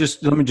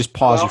just let me just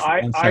pause you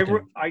for 1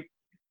 second.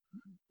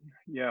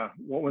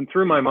 What went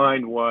through my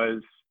mind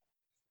was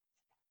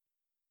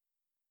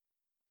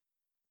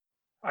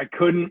I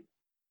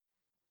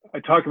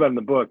talk about it in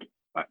the book,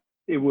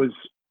 it was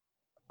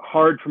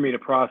hard for me to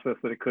process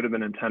that it could have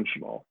been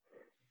intentional.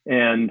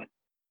 And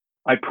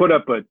I put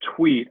up a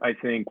tweet, I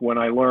think, when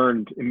I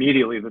learned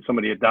immediately that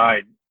somebody had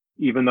died,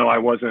 even though I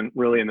wasn't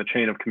really in the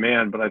chain of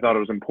command, but I thought it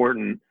was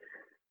important.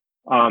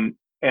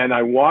 And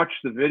I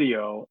watched the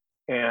video,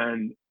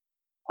 and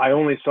I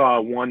only saw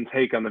one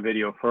take on the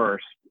video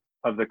first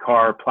of the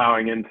car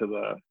plowing into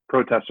the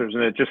protesters.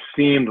 And it just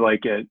seemed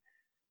like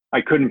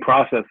I couldn't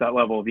process that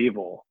level of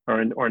evil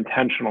or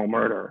intentional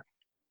murder.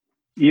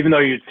 Even though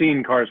you'd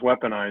seen cars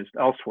weaponized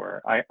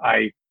elsewhere,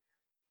 I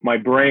my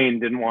brain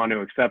didn't want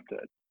to accept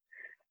it.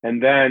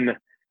 And then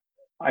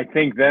I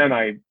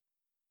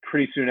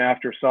pretty soon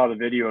after saw the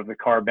video of the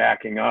car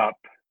backing up,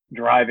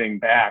 driving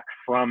back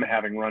from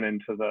having run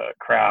into the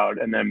crowd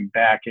and then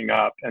backing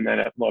up. And then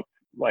it looked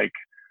like,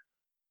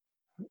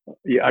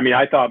 I mean,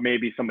 I thought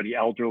maybe somebody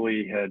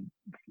elderly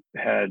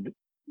had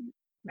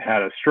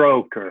a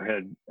stroke or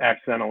had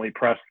accidentally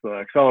pressed the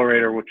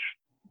accelerator, which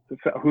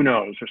who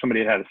knows, or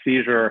somebody had a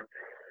seizure.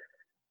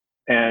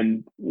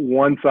 And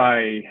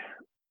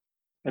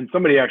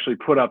somebody actually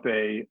put up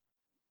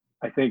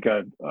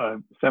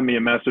send me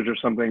a message or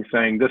something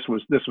saying this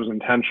was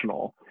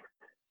intentional.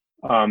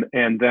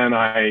 And then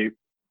I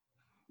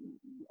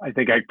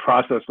think I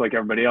processed like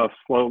everybody else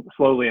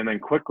slowly and then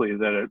quickly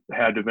that it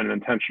had to have been an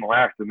intentional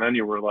act. And then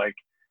you were like,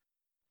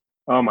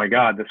 oh my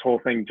God, this whole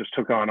thing just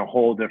took on a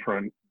whole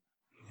different,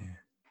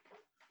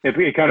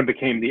 it kind of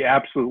became the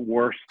absolute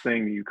worst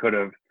thing you could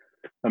have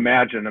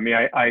imagined. I mean,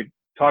 I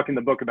talk in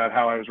the book about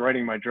how I was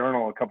writing my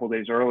journal a couple of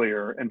days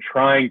earlier and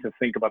trying to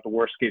think about the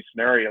worst case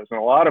scenarios. And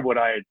a lot of what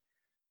I had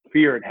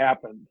feared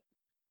happened.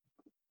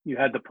 You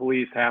had the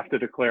police have to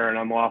declare an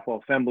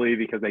unlawful assembly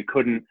because they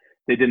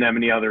didn't have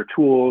any other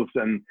tools,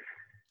 and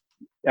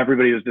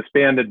everybody was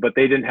disbanded, but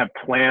they didn't have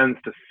plans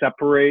to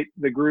separate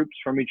the groups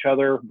from each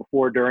other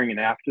before, during, and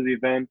after the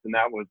event. And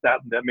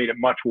that made it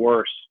much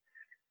worse.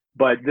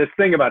 But this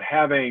thing about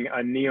having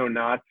a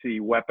neo-Nazi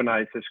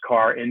weaponize his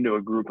car into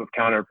a group of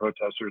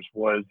counter-protesters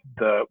was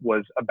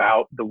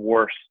about the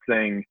worst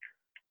thing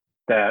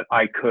that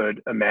I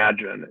could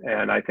imagine.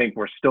 And I think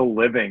we're still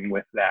living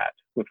with that,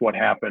 with what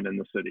happened in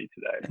the city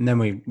today. And then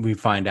we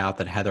find out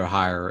that Heather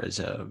Heyer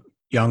is a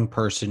young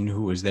person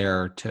who was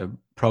there to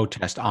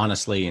protest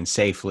honestly and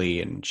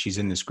safely, and she's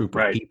in this group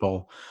of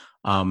people.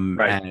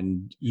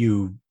 And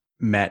you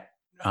met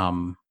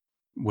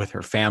with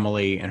her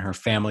family, and her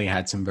family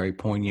had some very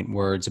poignant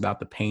words about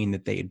the pain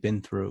that they had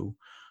been through.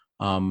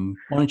 Why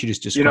don't you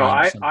just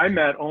describe? I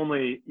met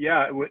only,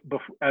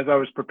 as I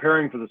was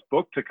preparing for this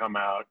book to come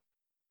out,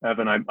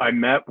 Evan, I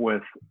met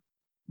with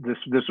this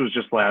was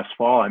just last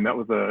fall. I met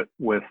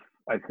with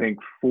I think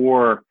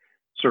 4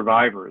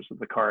 survivors of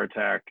the car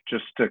attack,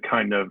 just to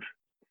kind of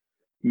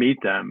meet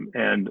them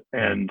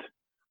and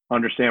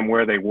understand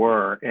where they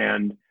were.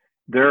 And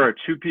there are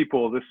 2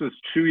 people, this is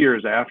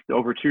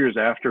over 2 years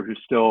after, who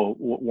still,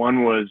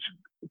 one was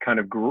kind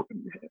of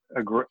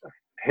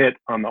hit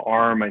on the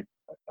arm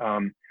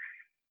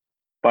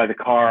by the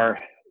car,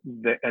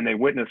 and they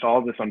witnessed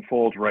all this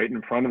unfold right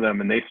in front of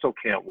them, and they still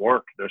can't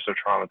work. They're so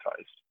traumatized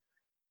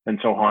and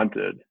so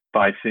haunted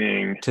by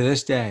seeing, to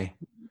this day,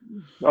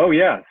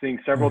 seeing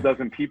several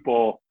dozen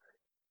people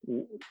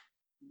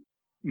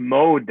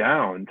mowed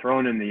down,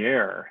 thrown in the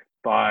air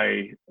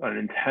by an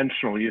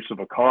intentional use of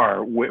a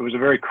car. It was a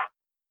very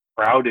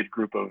crowded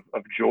group of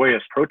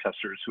joyous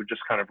protesters who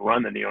just kind of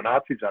run the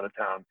neo-Nazis out of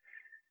town.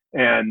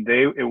 And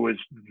it was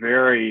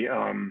very,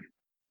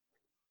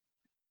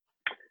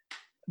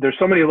 there's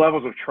so many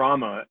levels of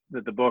trauma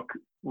that the book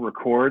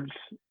records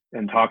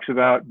and talks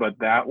about, but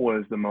that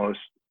was the most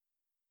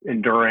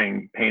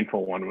enduring,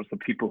 painful one, was the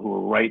people who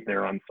were right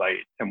there on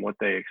site and what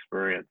they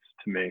experienced,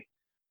 to me.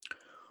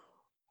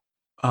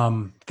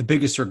 The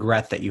biggest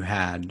regret that you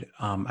had,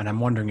 and I'm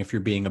wondering if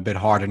you're being a bit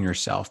hard on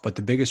yourself, but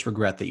the biggest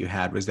regret that you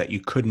had was that you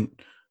couldn't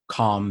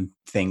calm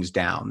things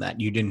down, that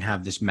you didn't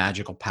have this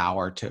magical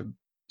power to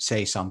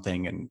say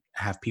something and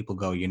have people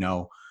go,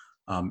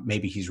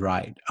 maybe he's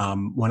right.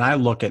 When I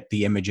look at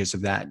the images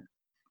of that,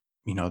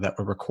 that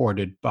were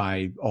recorded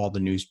by all the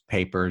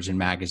newspapers and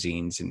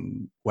magazines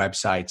and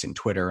websites and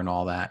Twitter and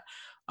all that,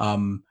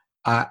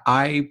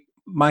 I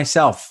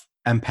myself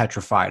am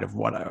petrified of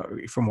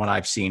from what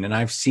I've seen. And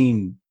I've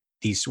seen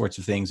these sorts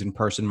of things in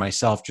person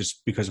myself,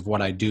 just because of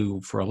what I do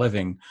for a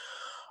living.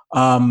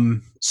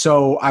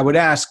 So I would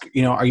ask,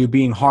 are you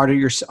being hard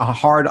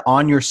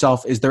on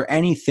yourself? Is there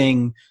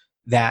anything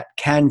that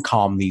can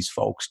calm these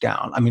folks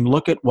down? I mean,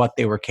 look at what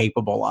they were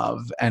capable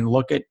of, and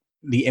look at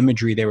the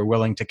imagery they were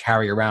willing to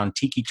carry around,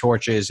 tiki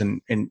torches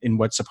and in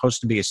what's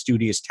supposed to be a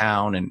studious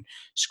town, and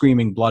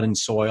screaming blood and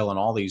soil and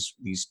all these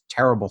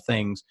terrible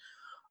things.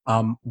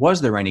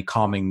 Was there any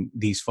calming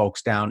these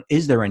folks down?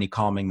 Is there any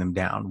calming them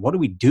down? What do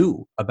we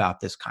do about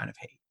this kind of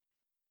hate?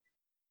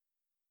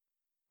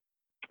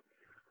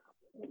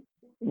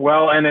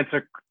 Well, and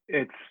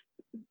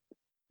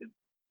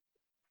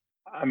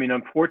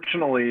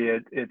unfortunately,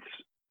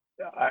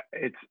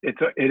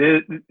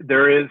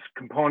 there is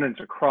components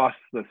across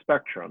the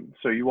spectrum.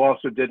 So you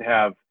also did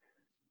have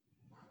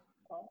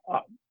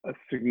a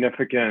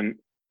significant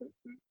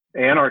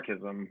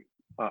anarchism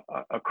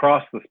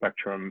across the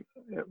spectrum,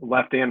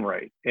 left and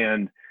right.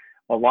 And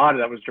a lot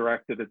of that was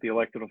directed at the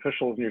elected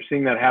officials. And you're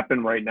seeing that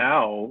happen right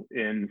now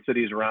in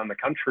cities around the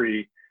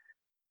country,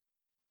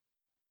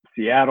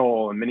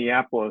 Seattle and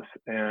Minneapolis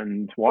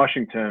and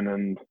Washington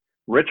and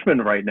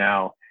Richmond right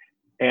now.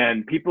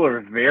 And people are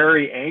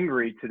very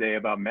angry today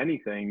about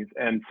many things.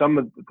 And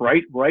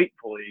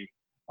rightfully,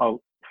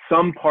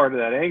 some part of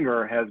that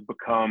anger has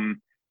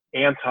become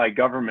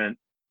anti-government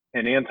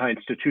and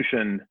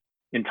anti-institution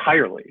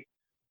entirely.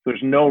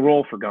 There's no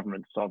role for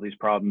government to solve these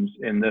problems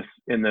in this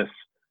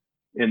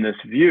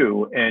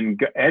view. And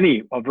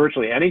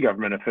virtually any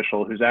government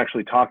official who's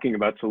actually talking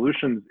about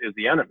solutions is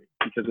the enemy,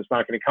 because it's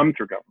not going to come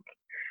through government.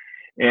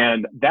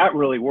 And that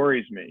really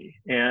worries me.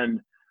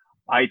 And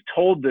I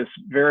told this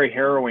very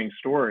harrowing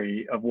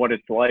story of what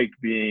it's like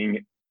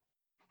being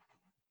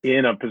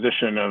in a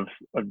position of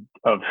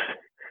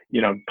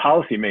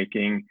policy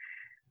making,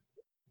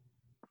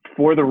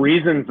 for the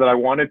reasons that I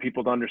wanted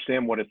people to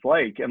understand what it's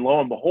like. And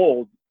lo and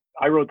behold,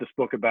 I wrote this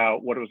book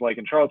about what it was like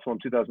in Charlottesville in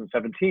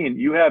 2017.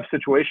 You have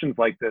situations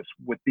like this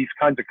with these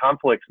kinds of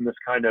conflicts and this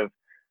kind of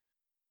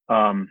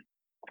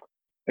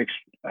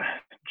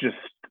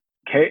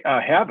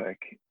havoc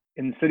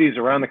in cities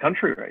around the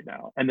country right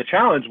now. And the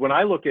challenge, when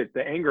I look at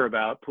the anger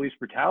about police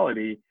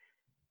brutality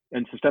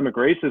and systemic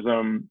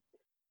racism,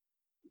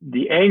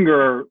 the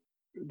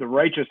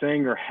righteous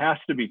anger has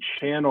to be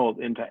channeled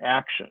into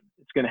action.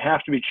 It's going to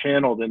have to be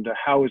channeled into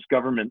how is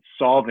government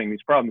solving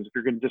these problems. If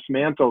you're going to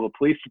dismantle the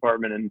police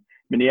department in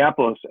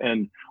Minneapolis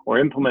or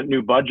implement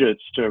new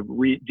budgets to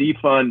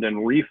defund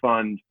and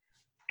refund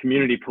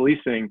community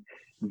policing,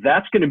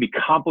 that's going to be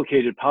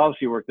complicated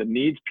policy work that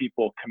needs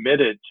people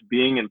committed to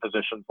being in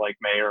positions like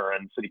mayor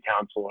and city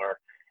councilor.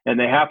 And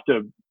they have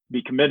to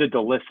be committed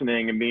to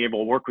listening and being able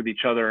to work with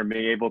each other and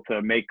being able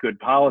to make good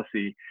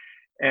policy.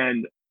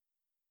 And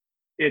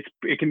it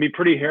can be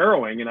pretty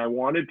harrowing. And I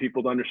wanted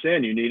people to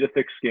understand, you need a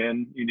thick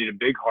skin, you need a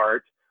big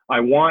heart. I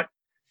want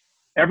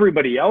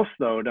everybody else,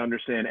 though, to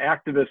understand,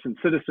 activists and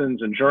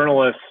citizens and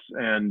journalists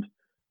and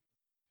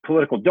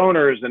political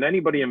donors and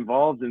anybody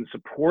involved in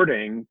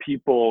supporting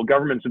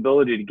government's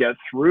ability to get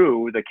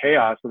through the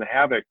chaos and the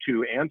havoc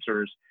to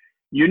answers.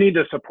 You need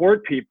to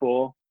support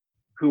people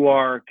who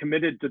are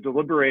committed to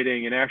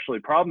deliberating and actually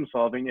problem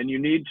solving, and you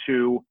need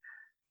to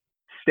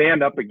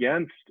stand up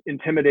against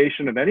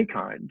intimidation of any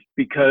kind,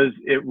 because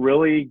it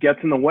really gets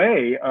in the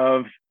way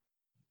of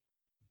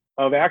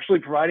actually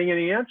providing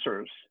any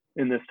answers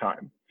in this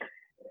time.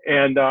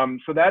 And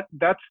so that's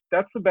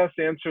the best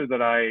answer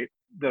that I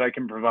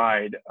can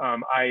provide.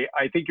 I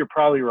think you're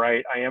probably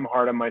right. I am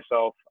hard on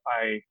myself.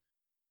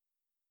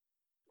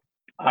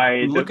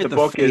 Look at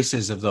the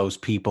faces of those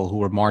people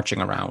who are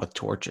marching around with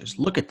torches.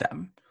 Look at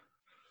them.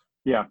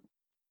 Yeah.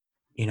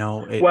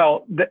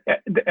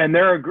 And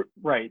they're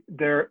right.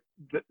 The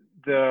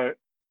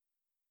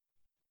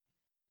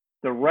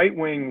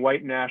right-wing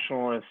white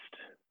nationalist,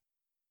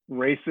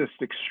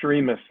 racist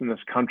extremists in this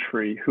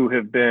country who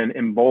have been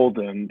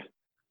emboldened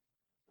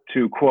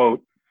to,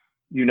 quote,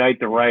 unite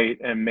the right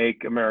and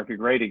make America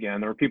great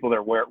again. There are people that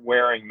are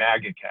wearing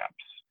MAGA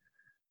caps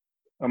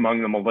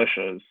among the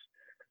militias.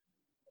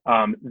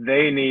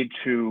 They need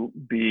to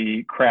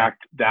be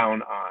cracked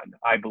down on,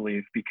 I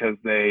believe, because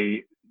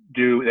they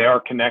are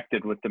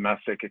connected with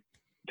domestic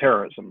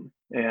terrorism.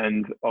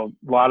 And a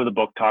lot of the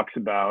book talks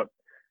about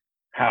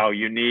how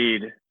you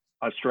need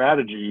a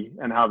strategy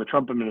and how the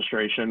Trump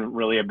administration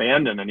really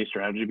abandoned any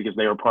strategy because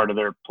they were part of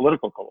their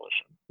political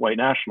coalition, white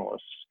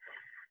nationalists.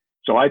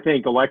 So I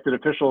think elected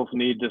officials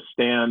need to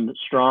stand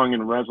strong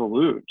and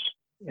resolute,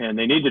 and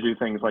they need to do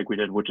things like we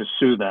did, which is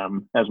sue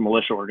them as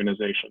militia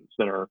organizations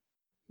that are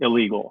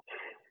illegal.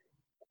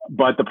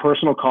 But the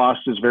personal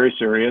cost is very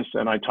serious.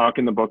 And I talk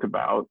in the book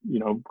about,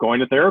 going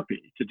to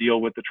therapy to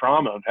deal with the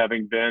trauma of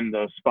having been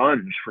the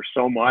sponge for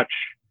so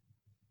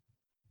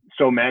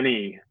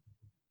many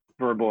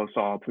verbal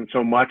assaults and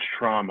so much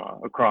trauma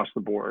across the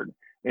board.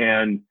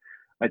 And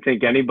I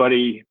think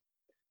anybody,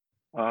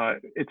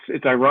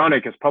 it's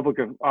ironic, as public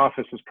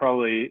office has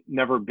probably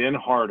never been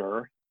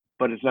harder,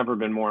 but it's never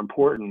been more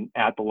important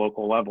at the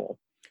local level.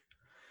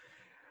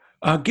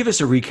 Give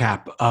us a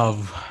recap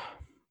of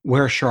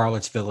where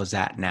Charlottesville is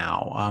at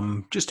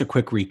now. Just a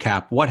quick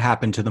recap. What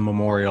happened to the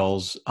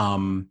memorials?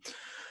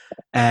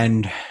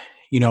 And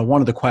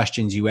one of the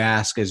questions you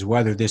ask is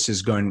whether this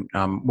is going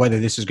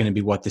to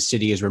be what the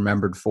city is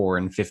remembered for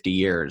in 50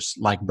 years,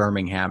 like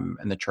Birmingham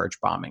and the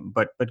church bombing.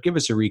 But give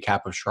us a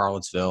recap of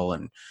Charlottesville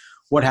and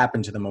what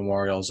happened to the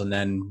memorials, and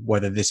then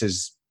whether this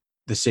is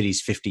the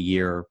city's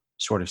 50-year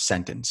sort of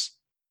sentence.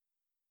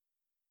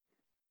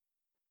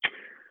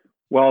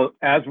 Well,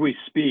 as we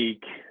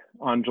speak,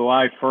 on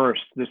July 1st,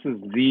 this is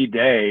the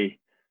day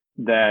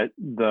that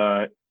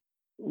the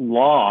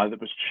law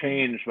that was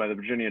changed by the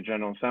Virginia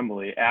General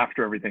Assembly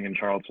after everything in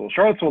Charlottesville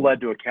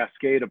led to a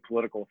cascade of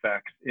political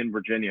effects in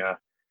Virginia,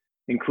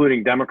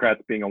 including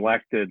Democrats being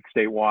elected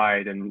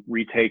statewide and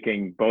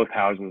retaking both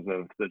houses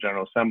of the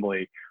General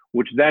Assembly,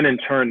 which then in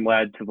turn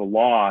led to the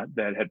law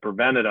that had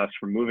prevented us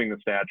from moving the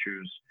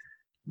statues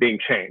being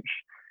changed.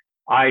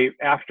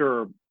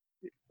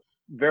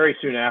 Very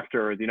soon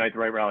after the Unite the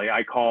Right rally,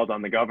 I called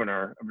on the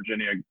governor of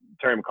Virginia,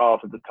 Terry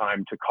McAuliffe at the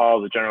time, to call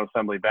the General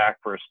Assembly back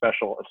for a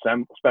special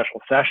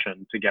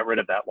session to get rid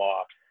of that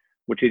law,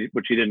 which he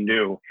didn't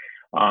do.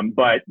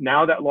 But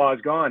now that law is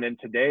gone, and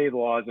today the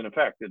law is in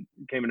effect. It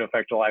came into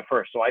effect July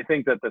 1st. So I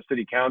think that the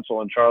city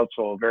council in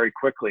Charlottesville very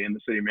quickly, and the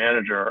city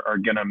manager, are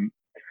going to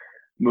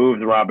move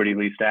the Robert E.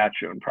 Lee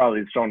statue, and probably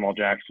the Stonewall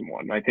Jackson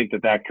one. I think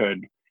that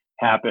could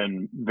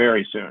happen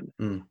very soon.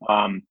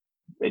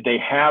 they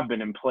have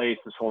been in place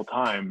this whole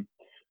time.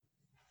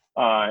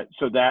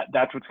 So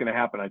that's what's going to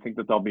happen. I think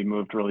that they'll be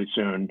moved really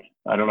soon.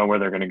 I don't know where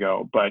they're going to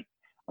go, but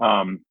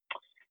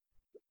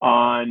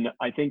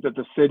I think that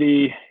the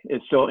city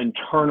is still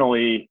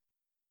internally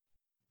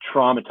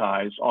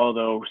traumatized,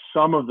 although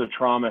some of the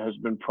trauma has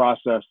been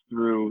processed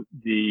through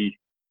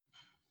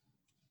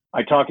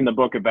I talk in the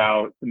book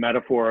about the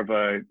metaphor of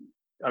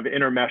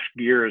intermeshed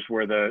gears,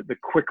 where the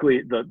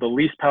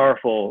least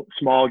powerful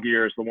small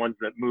gears, the ones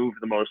that move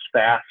the most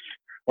fast,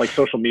 like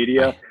social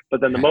media, but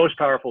then the most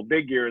powerful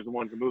big gears, the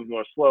ones that move the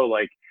most slow,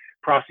 like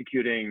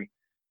prosecuting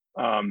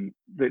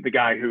the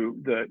guy who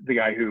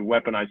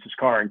weaponized his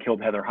car and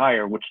killed Heather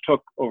Heyer, which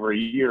took over a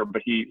year,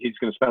 but he's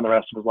going to spend the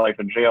rest of his life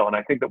in jail. And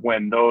I think that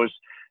when those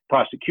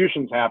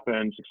prosecutions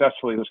happen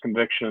successfully, those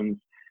convictions,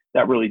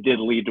 that really did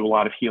lead to a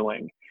lot of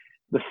healing.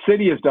 The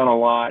city has done a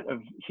lot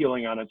of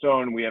healing on its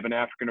own. We have an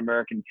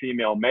African-American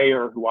female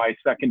mayor who I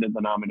seconded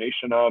the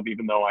nomination of,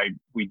 even though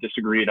we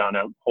disagreed on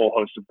a whole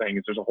host of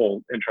things. There's a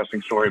whole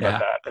interesting story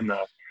about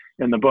that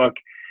in the book.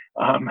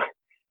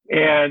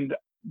 And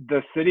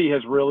the city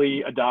has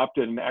really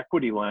adopted an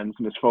equity lens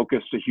and has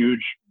focused a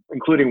huge,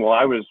 including while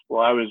I was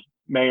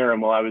mayor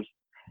and while I was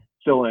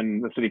still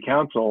in the city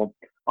council,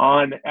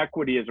 on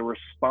equity as a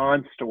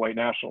response to white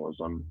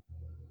nationalism.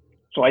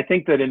 So I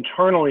think that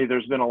internally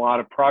there's been a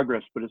lot of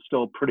progress, but it's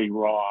still pretty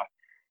raw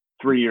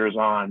 3 years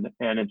on,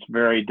 and it's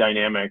very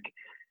dynamic.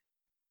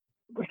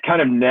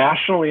 Kind of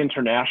nationally,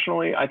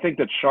 internationally, I think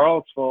that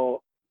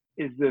Charlottesville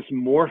is this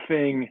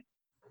morphing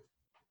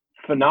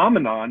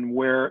phenomenon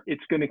where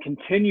it's going to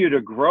continue to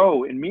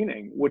grow in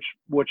meaning,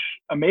 which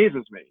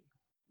amazes me.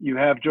 You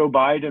have Joe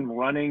Biden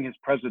running his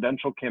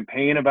presidential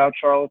campaign about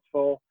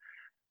Charlottesville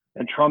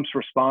and Trump's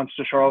response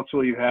to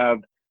Charlottesville. You have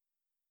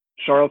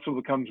Charlottesville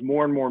becomes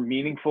more and more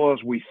meaningful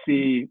as we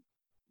see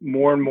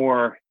more and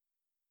more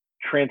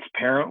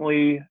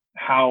transparently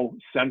how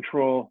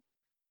central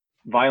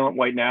violent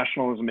white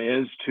nationalism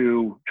is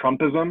to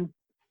Trumpism.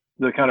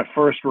 The kind of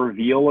first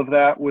reveal of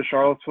that was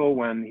Charlottesville,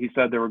 when he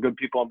said there were good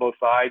people on both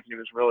sides. He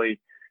was really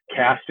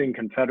casting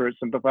Confederate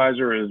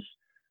sympathizers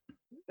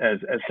as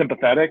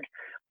sympathetic.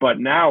 But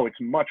now it's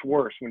much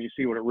worse when you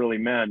see what it really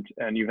meant.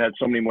 And you've had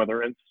so many more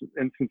other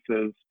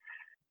instances.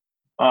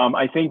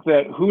 I think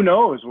that who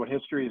knows what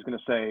history is going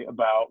to say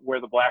about where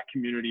the Black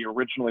community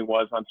originally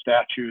was on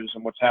statues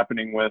and what's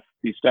happening with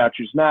these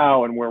statues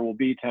now and where we'll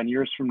be 10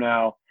 years from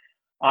now.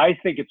 I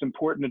think it's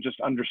important to just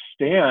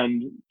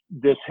understand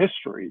this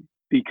history,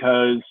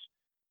 because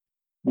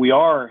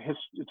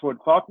it's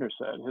what Faulkner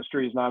said,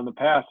 history is not in the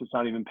past, it's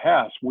not even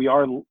past. We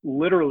are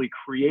literally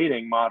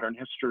creating modern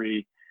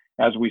history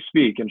as we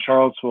speak, and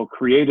Charlottesville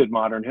created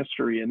modern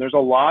history, and there's a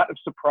lot of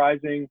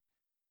surprising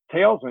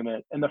tales in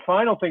it. And the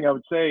final thing I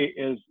would say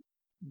is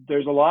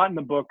there's a lot in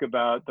the book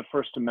about the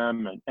First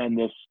Amendment and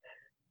this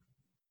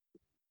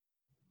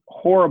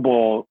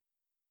horrible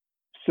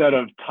set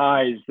of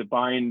ties that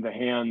bind the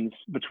hands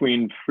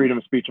between freedom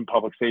of speech and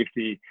public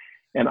safety.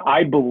 And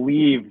I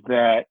believe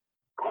that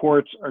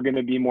courts are going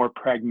to be more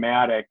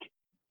pragmatic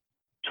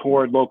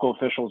toward local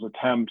officials'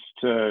 attempts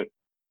to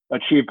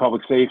achieve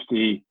public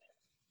safety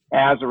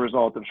as a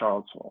result of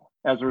Charlottesville,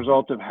 as a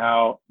result of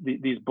how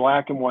these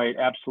black and white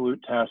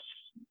absolute tests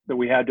that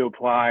we had to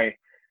apply.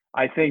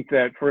 I think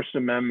that First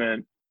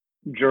Amendment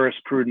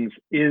jurisprudence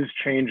is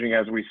changing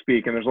as we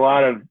speak, and there's a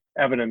lot of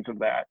evidence of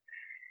that.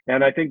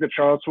 And I think that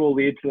Charlottesville will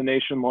lead to the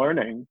nation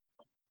learning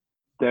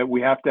that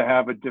we have to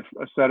have a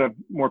set of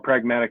more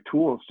pragmatic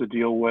tools to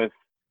deal with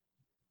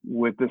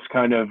this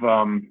kind of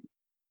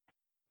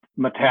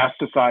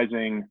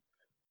metastasizing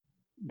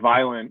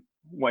violent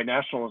white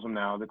nationalism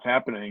now that's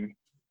happening,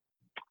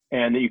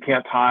 and that you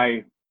can't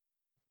tie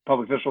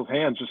public officials'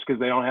 hands just because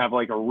they don't have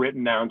like a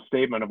written down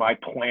statement of I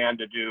plan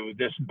to do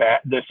this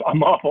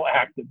unlawful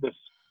act at this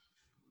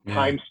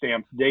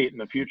time-stamped date in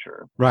the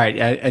future. Right.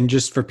 And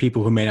just for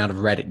people who may not have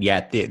read it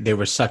yet, there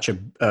was such a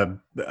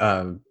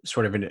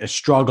sort of a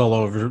struggle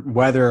over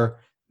whether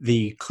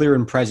the clear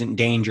and present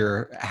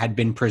danger had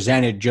been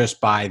presented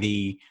just by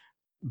the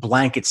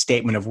blanket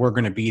statement of we're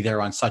going to be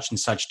there on such and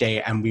such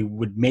day, and we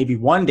would maybe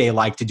one day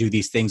like to do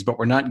these things, but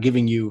we're not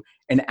giving you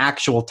an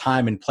actual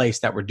time and place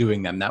that we're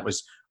doing them. That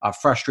was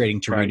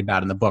frustrating to read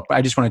about in the book, but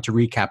I just wanted to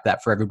recap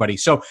that for everybody.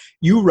 So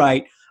you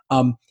write,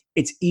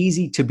 it's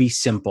easy to be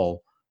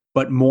simple,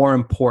 but more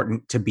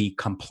important to be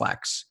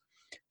complex.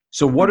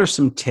 So what are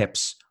some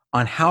tips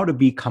on how to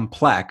be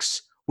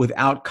complex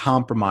without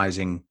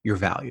compromising your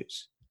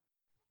values?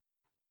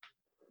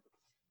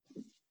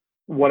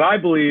 What I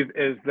believe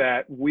is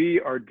that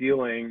we are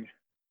dealing,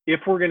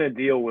 if we're going to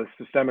deal with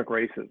systemic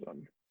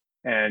racism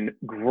and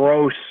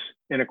gross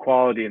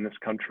inequality in this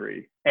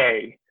country,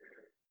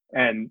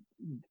 and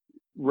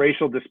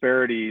racial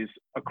disparities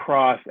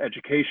across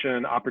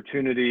education,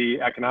 opportunity,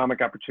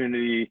 economic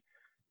opportunity,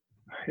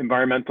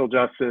 environmental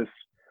justice,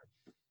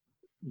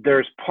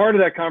 there's part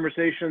of that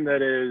conversation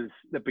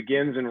that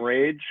begins in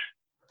rage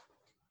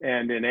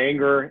and in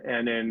anger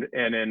and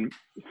in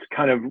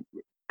kind of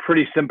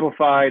pretty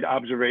simplified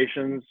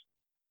observations.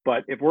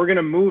 But if we're going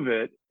to move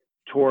it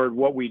toward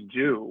what we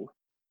do,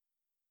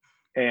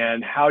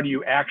 and how do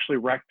you actually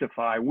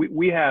rectify?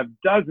 We have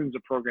dozens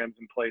of programs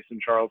in place in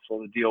Charlottesville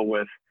to deal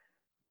with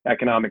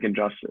economic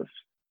injustice,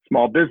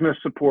 small business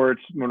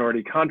supports,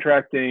 minority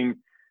contracting,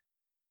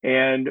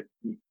 and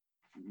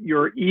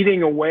you're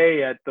eating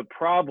away at the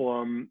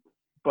problem,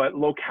 but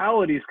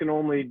localities can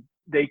only,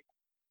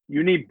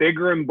 you need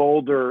bigger and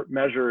bolder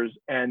measures,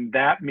 and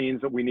that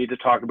means that we need to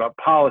talk about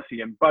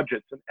policy and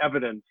budgets and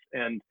evidence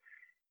and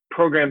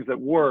programs that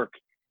work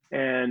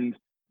and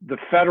the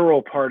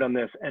federal part on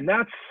this. And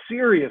that's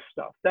serious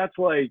stuff. That's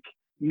like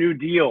New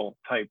Deal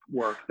type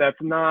work.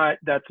 That's not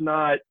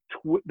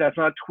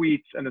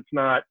tweets, and it's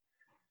not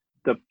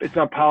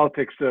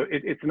politics. So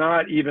it's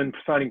not even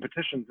signing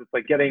petitions. It's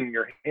like getting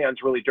your hands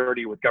really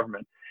dirty with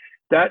government.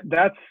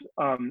 That's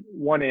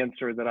one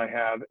answer that I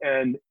have.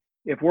 And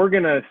if we're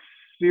going to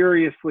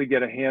seriously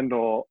get a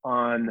handle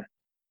on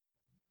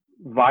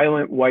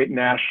violent white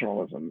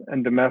nationalism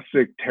and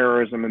domestic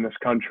terrorism in this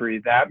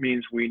country, that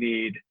means we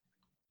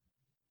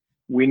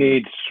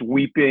need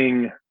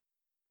sweeping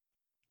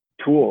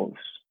tools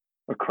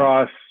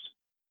across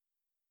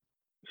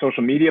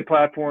social media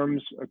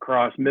platforms,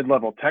 across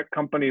mid-level tech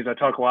companies. I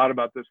talk a lot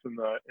about this in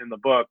the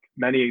book,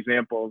 many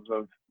examples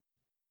of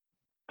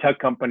tech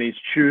companies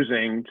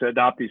choosing to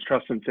adopt these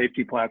trust and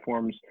safety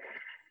platforms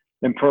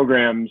and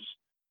programs.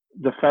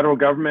 The federal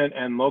government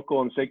and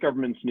local and state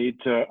governments need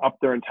to up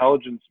their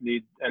intelligence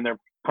need and their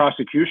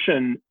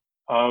prosecution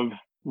of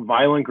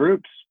violent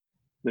groups.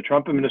 The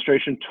Trump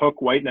administration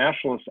took white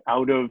nationalists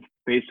out of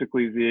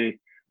basically the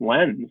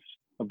lens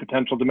of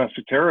potential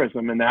domestic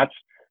terrorism. And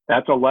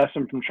that's a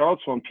lesson from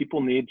Charlottesville, and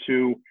people need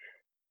to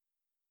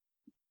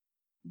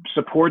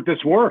support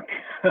this work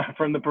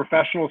from the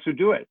professionals who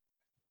do it.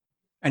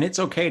 And it's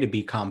okay to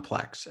be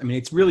complex. I mean,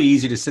 it's really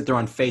easy to sit there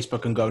on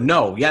Facebook and go,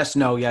 no, yes,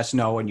 no, yes,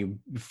 no, and you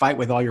fight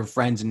with all your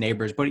friends and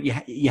neighbors, but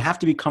you have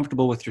to be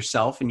comfortable with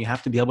yourself, and you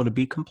have to be able to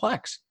be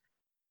complex.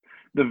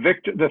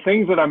 The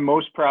things that I'm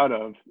most proud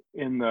of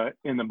in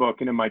the book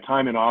and in my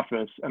time in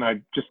office, and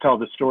I just tell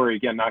the story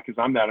again, not because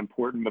I'm that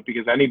important, but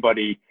because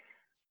anybody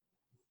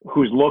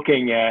who's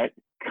looking at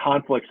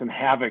conflicts and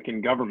havoc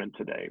in government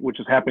today,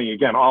 which is happening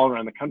again all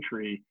around the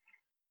country,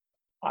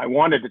 I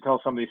wanted to tell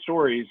some of these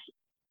stories.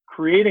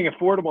 Creating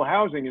affordable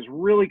housing is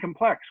really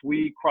complex.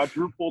 We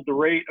quadrupled the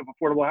rate of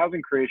affordable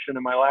housing creation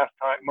in my last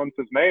month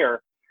as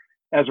mayor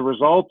as a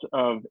result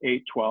of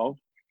 812.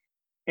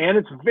 And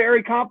it's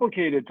very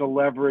complicated to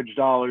leverage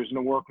dollars and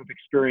to work with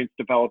experienced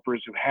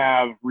developers who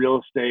have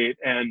real estate.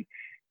 And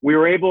we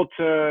were able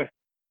to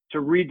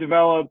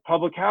redevelop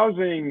public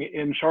housing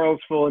in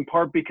Charlottesville in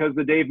part because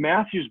the Dave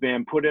Matthews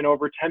Band put in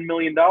over $10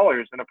 million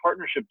in a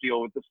partnership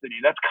deal with the city.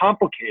 That's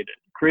complicated.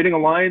 Creating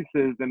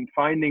alliances and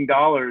finding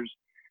dollars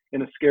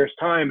in a scarce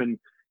time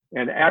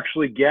and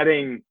actually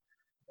getting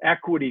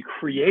equity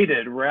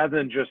created rather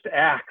than just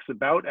acts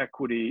about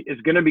equity is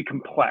going to be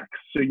complex.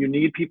 So you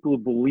need people who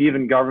believe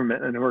in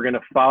government and who are going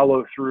to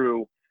follow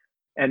through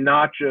and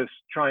not just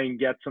try and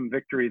get some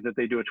victory that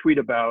they do a tweet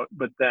about,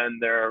 but then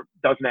there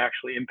doesn't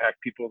actually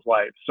impact people's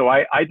lives. So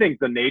I think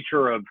the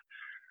nature of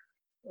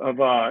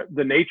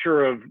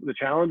the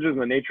challenges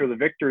and the nature of the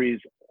victories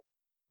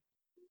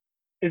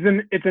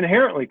it's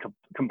inherently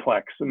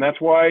complex, and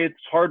that's why it's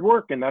hard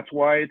work, and that's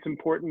why it's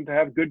important to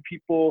have good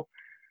people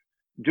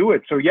do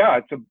it. So yeah,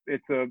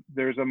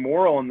 there's a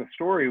moral in the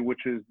story,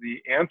 which is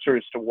the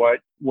answers to what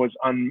was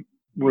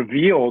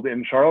unrevealed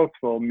in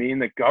Charlottesville mean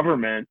that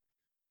government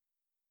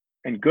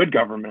and good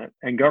government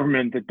and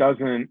government that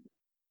doesn't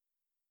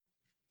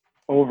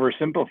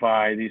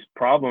oversimplify these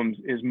problems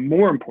is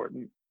more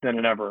important than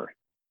it ever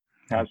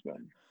has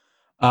been.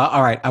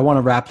 All right. I want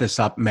to wrap this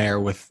up, Mayor,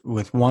 with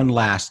one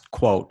last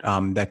quote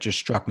that just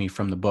struck me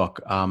from the book.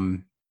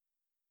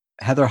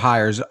 Heather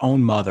Heyer's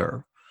own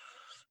mother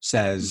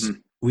says,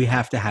 we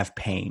have to have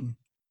pain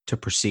to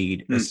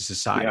proceed as a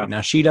society. Yeah. Now,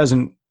 she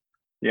doesn't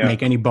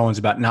make any bones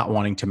about not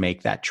wanting to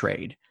make that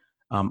trade.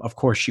 Of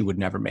course, she would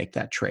never make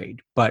that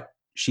trade. But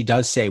she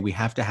does say we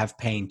have to have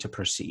pain to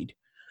proceed.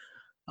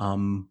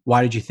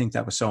 Why did you think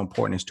that was so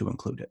important as to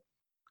include it?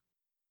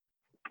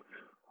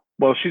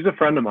 Well, she's a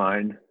friend of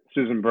mine,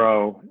 Susan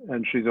Bro,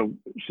 and she's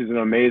an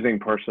amazing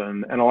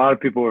person. And a lot of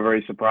people were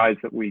very surprised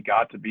that we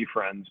got to be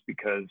friends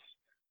because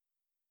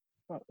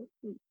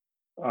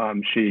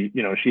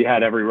she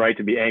had every right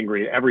to be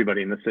angry at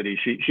everybody in the city.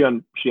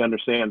 She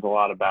understands a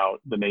lot about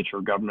the nature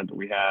of government that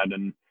we had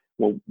and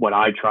what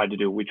I tried to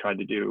do, we tried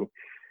to do.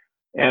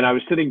 And I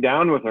was sitting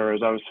down with her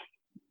as I was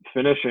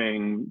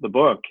finishing the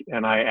book,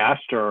 and I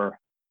asked her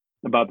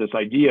about this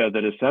idea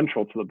that is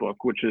central to the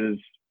book, which is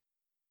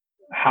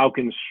how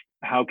can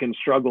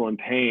struggle and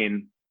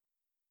pain,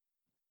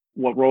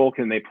 what role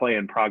can they play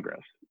in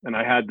progress? And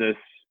I had this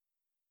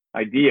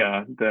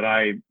idea that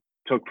I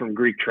took from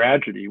Greek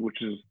tragedy,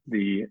 which is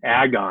the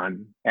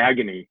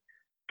agony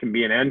can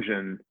be an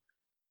engine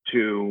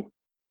to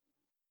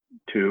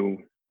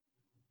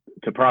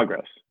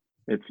progress.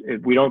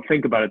 We don't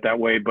think about it that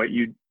way, but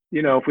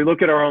if we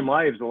look at our own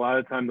lives, a lot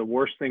of the time the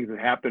worst things that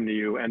happened to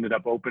you ended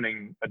up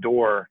opening a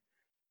door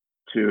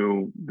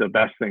to the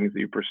best things that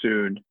you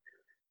pursued.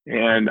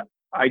 And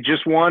I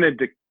just wanted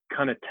to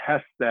kind of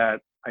test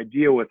that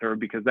idea with her,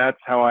 because that's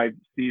how I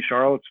see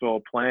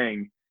Charlottesville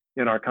playing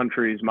in our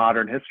country's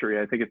modern history.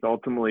 I think it's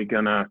ultimately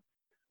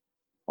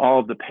all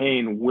of the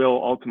pain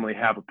will ultimately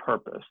have a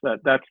purpose.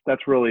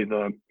 That's really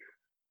the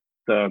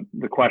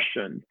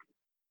question,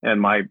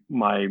 and my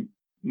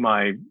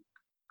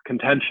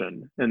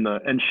contention.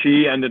 And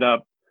she ended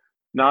up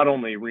not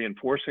only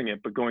reinforcing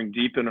it, but going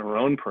deep in her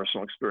own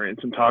personal experience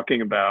and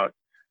talking about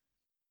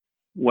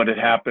what had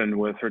happened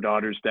with her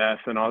daughter's death.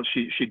 And all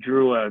she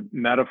drew a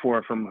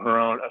metaphor from her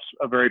own,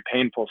 a very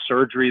painful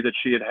surgery that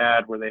she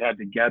had where they had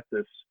to get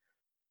this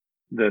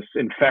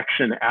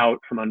infection out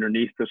from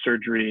underneath the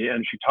surgery.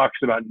 And she talks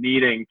about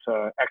needing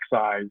to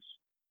excise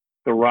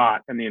the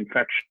rot and the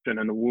infection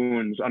and the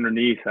wounds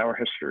underneath our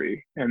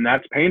history. And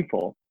that's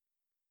painful.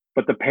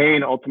 But the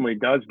pain ultimately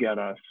does get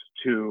us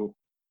to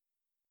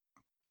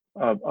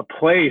a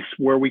place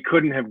where we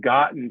couldn't have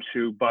gotten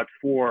to but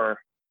for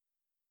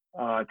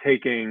that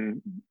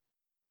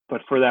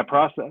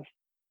process.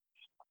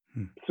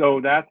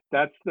 So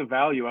that's the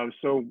value. I was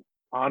so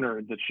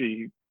honored that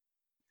she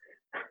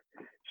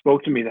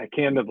spoke to me that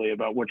candidly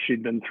about what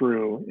she'd been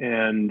through,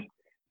 and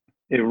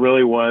it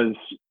really was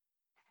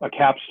a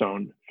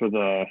capstone for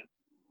that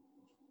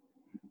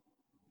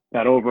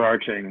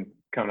overarching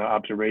kind of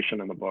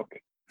observation in the book.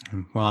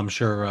 Well, I'm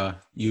sure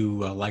you,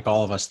 like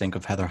all of us, think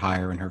of Heather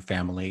Heyer and her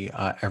family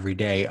every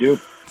day. Yep.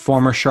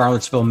 Former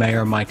Charlottesville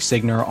Mayor Mike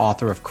Signer,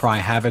 author of Cry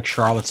Havoc,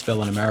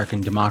 Charlottesville and American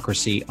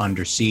Democracy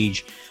Under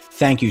Siege.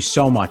 Thank you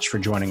so much for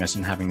joining us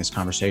and having this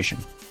conversation.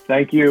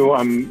 Thank you.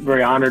 I'm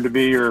very honored to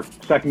be your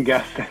second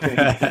guest, I think.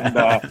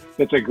 And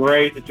it's a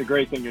great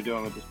thing you're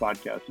doing with this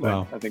podcast.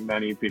 Well, I think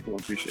many people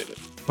appreciate it.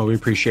 Well, we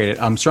appreciate it.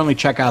 Certainly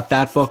check out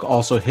that book.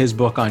 Also his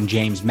book on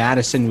James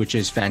Madison, which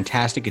is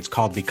fantastic. It's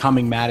called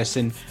Becoming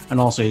Madison. And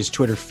also his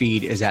Twitter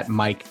feed is at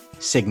Mike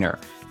Signer.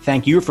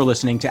 Thank you for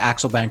listening to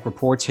Axel Bank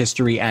Reports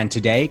History and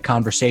Today,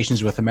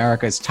 conversations with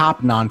America's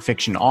top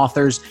nonfiction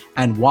authors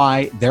and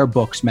why their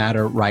books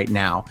matter right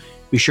now.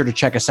 Be sure to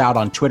check us out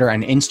on Twitter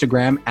and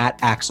Instagram at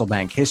Axel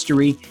Bank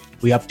History.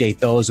 We update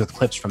those with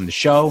clips from the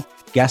show,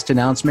 guest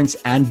announcements,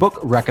 and book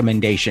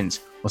recommendations.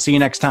 We'll see you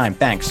next time.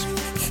 Thanks.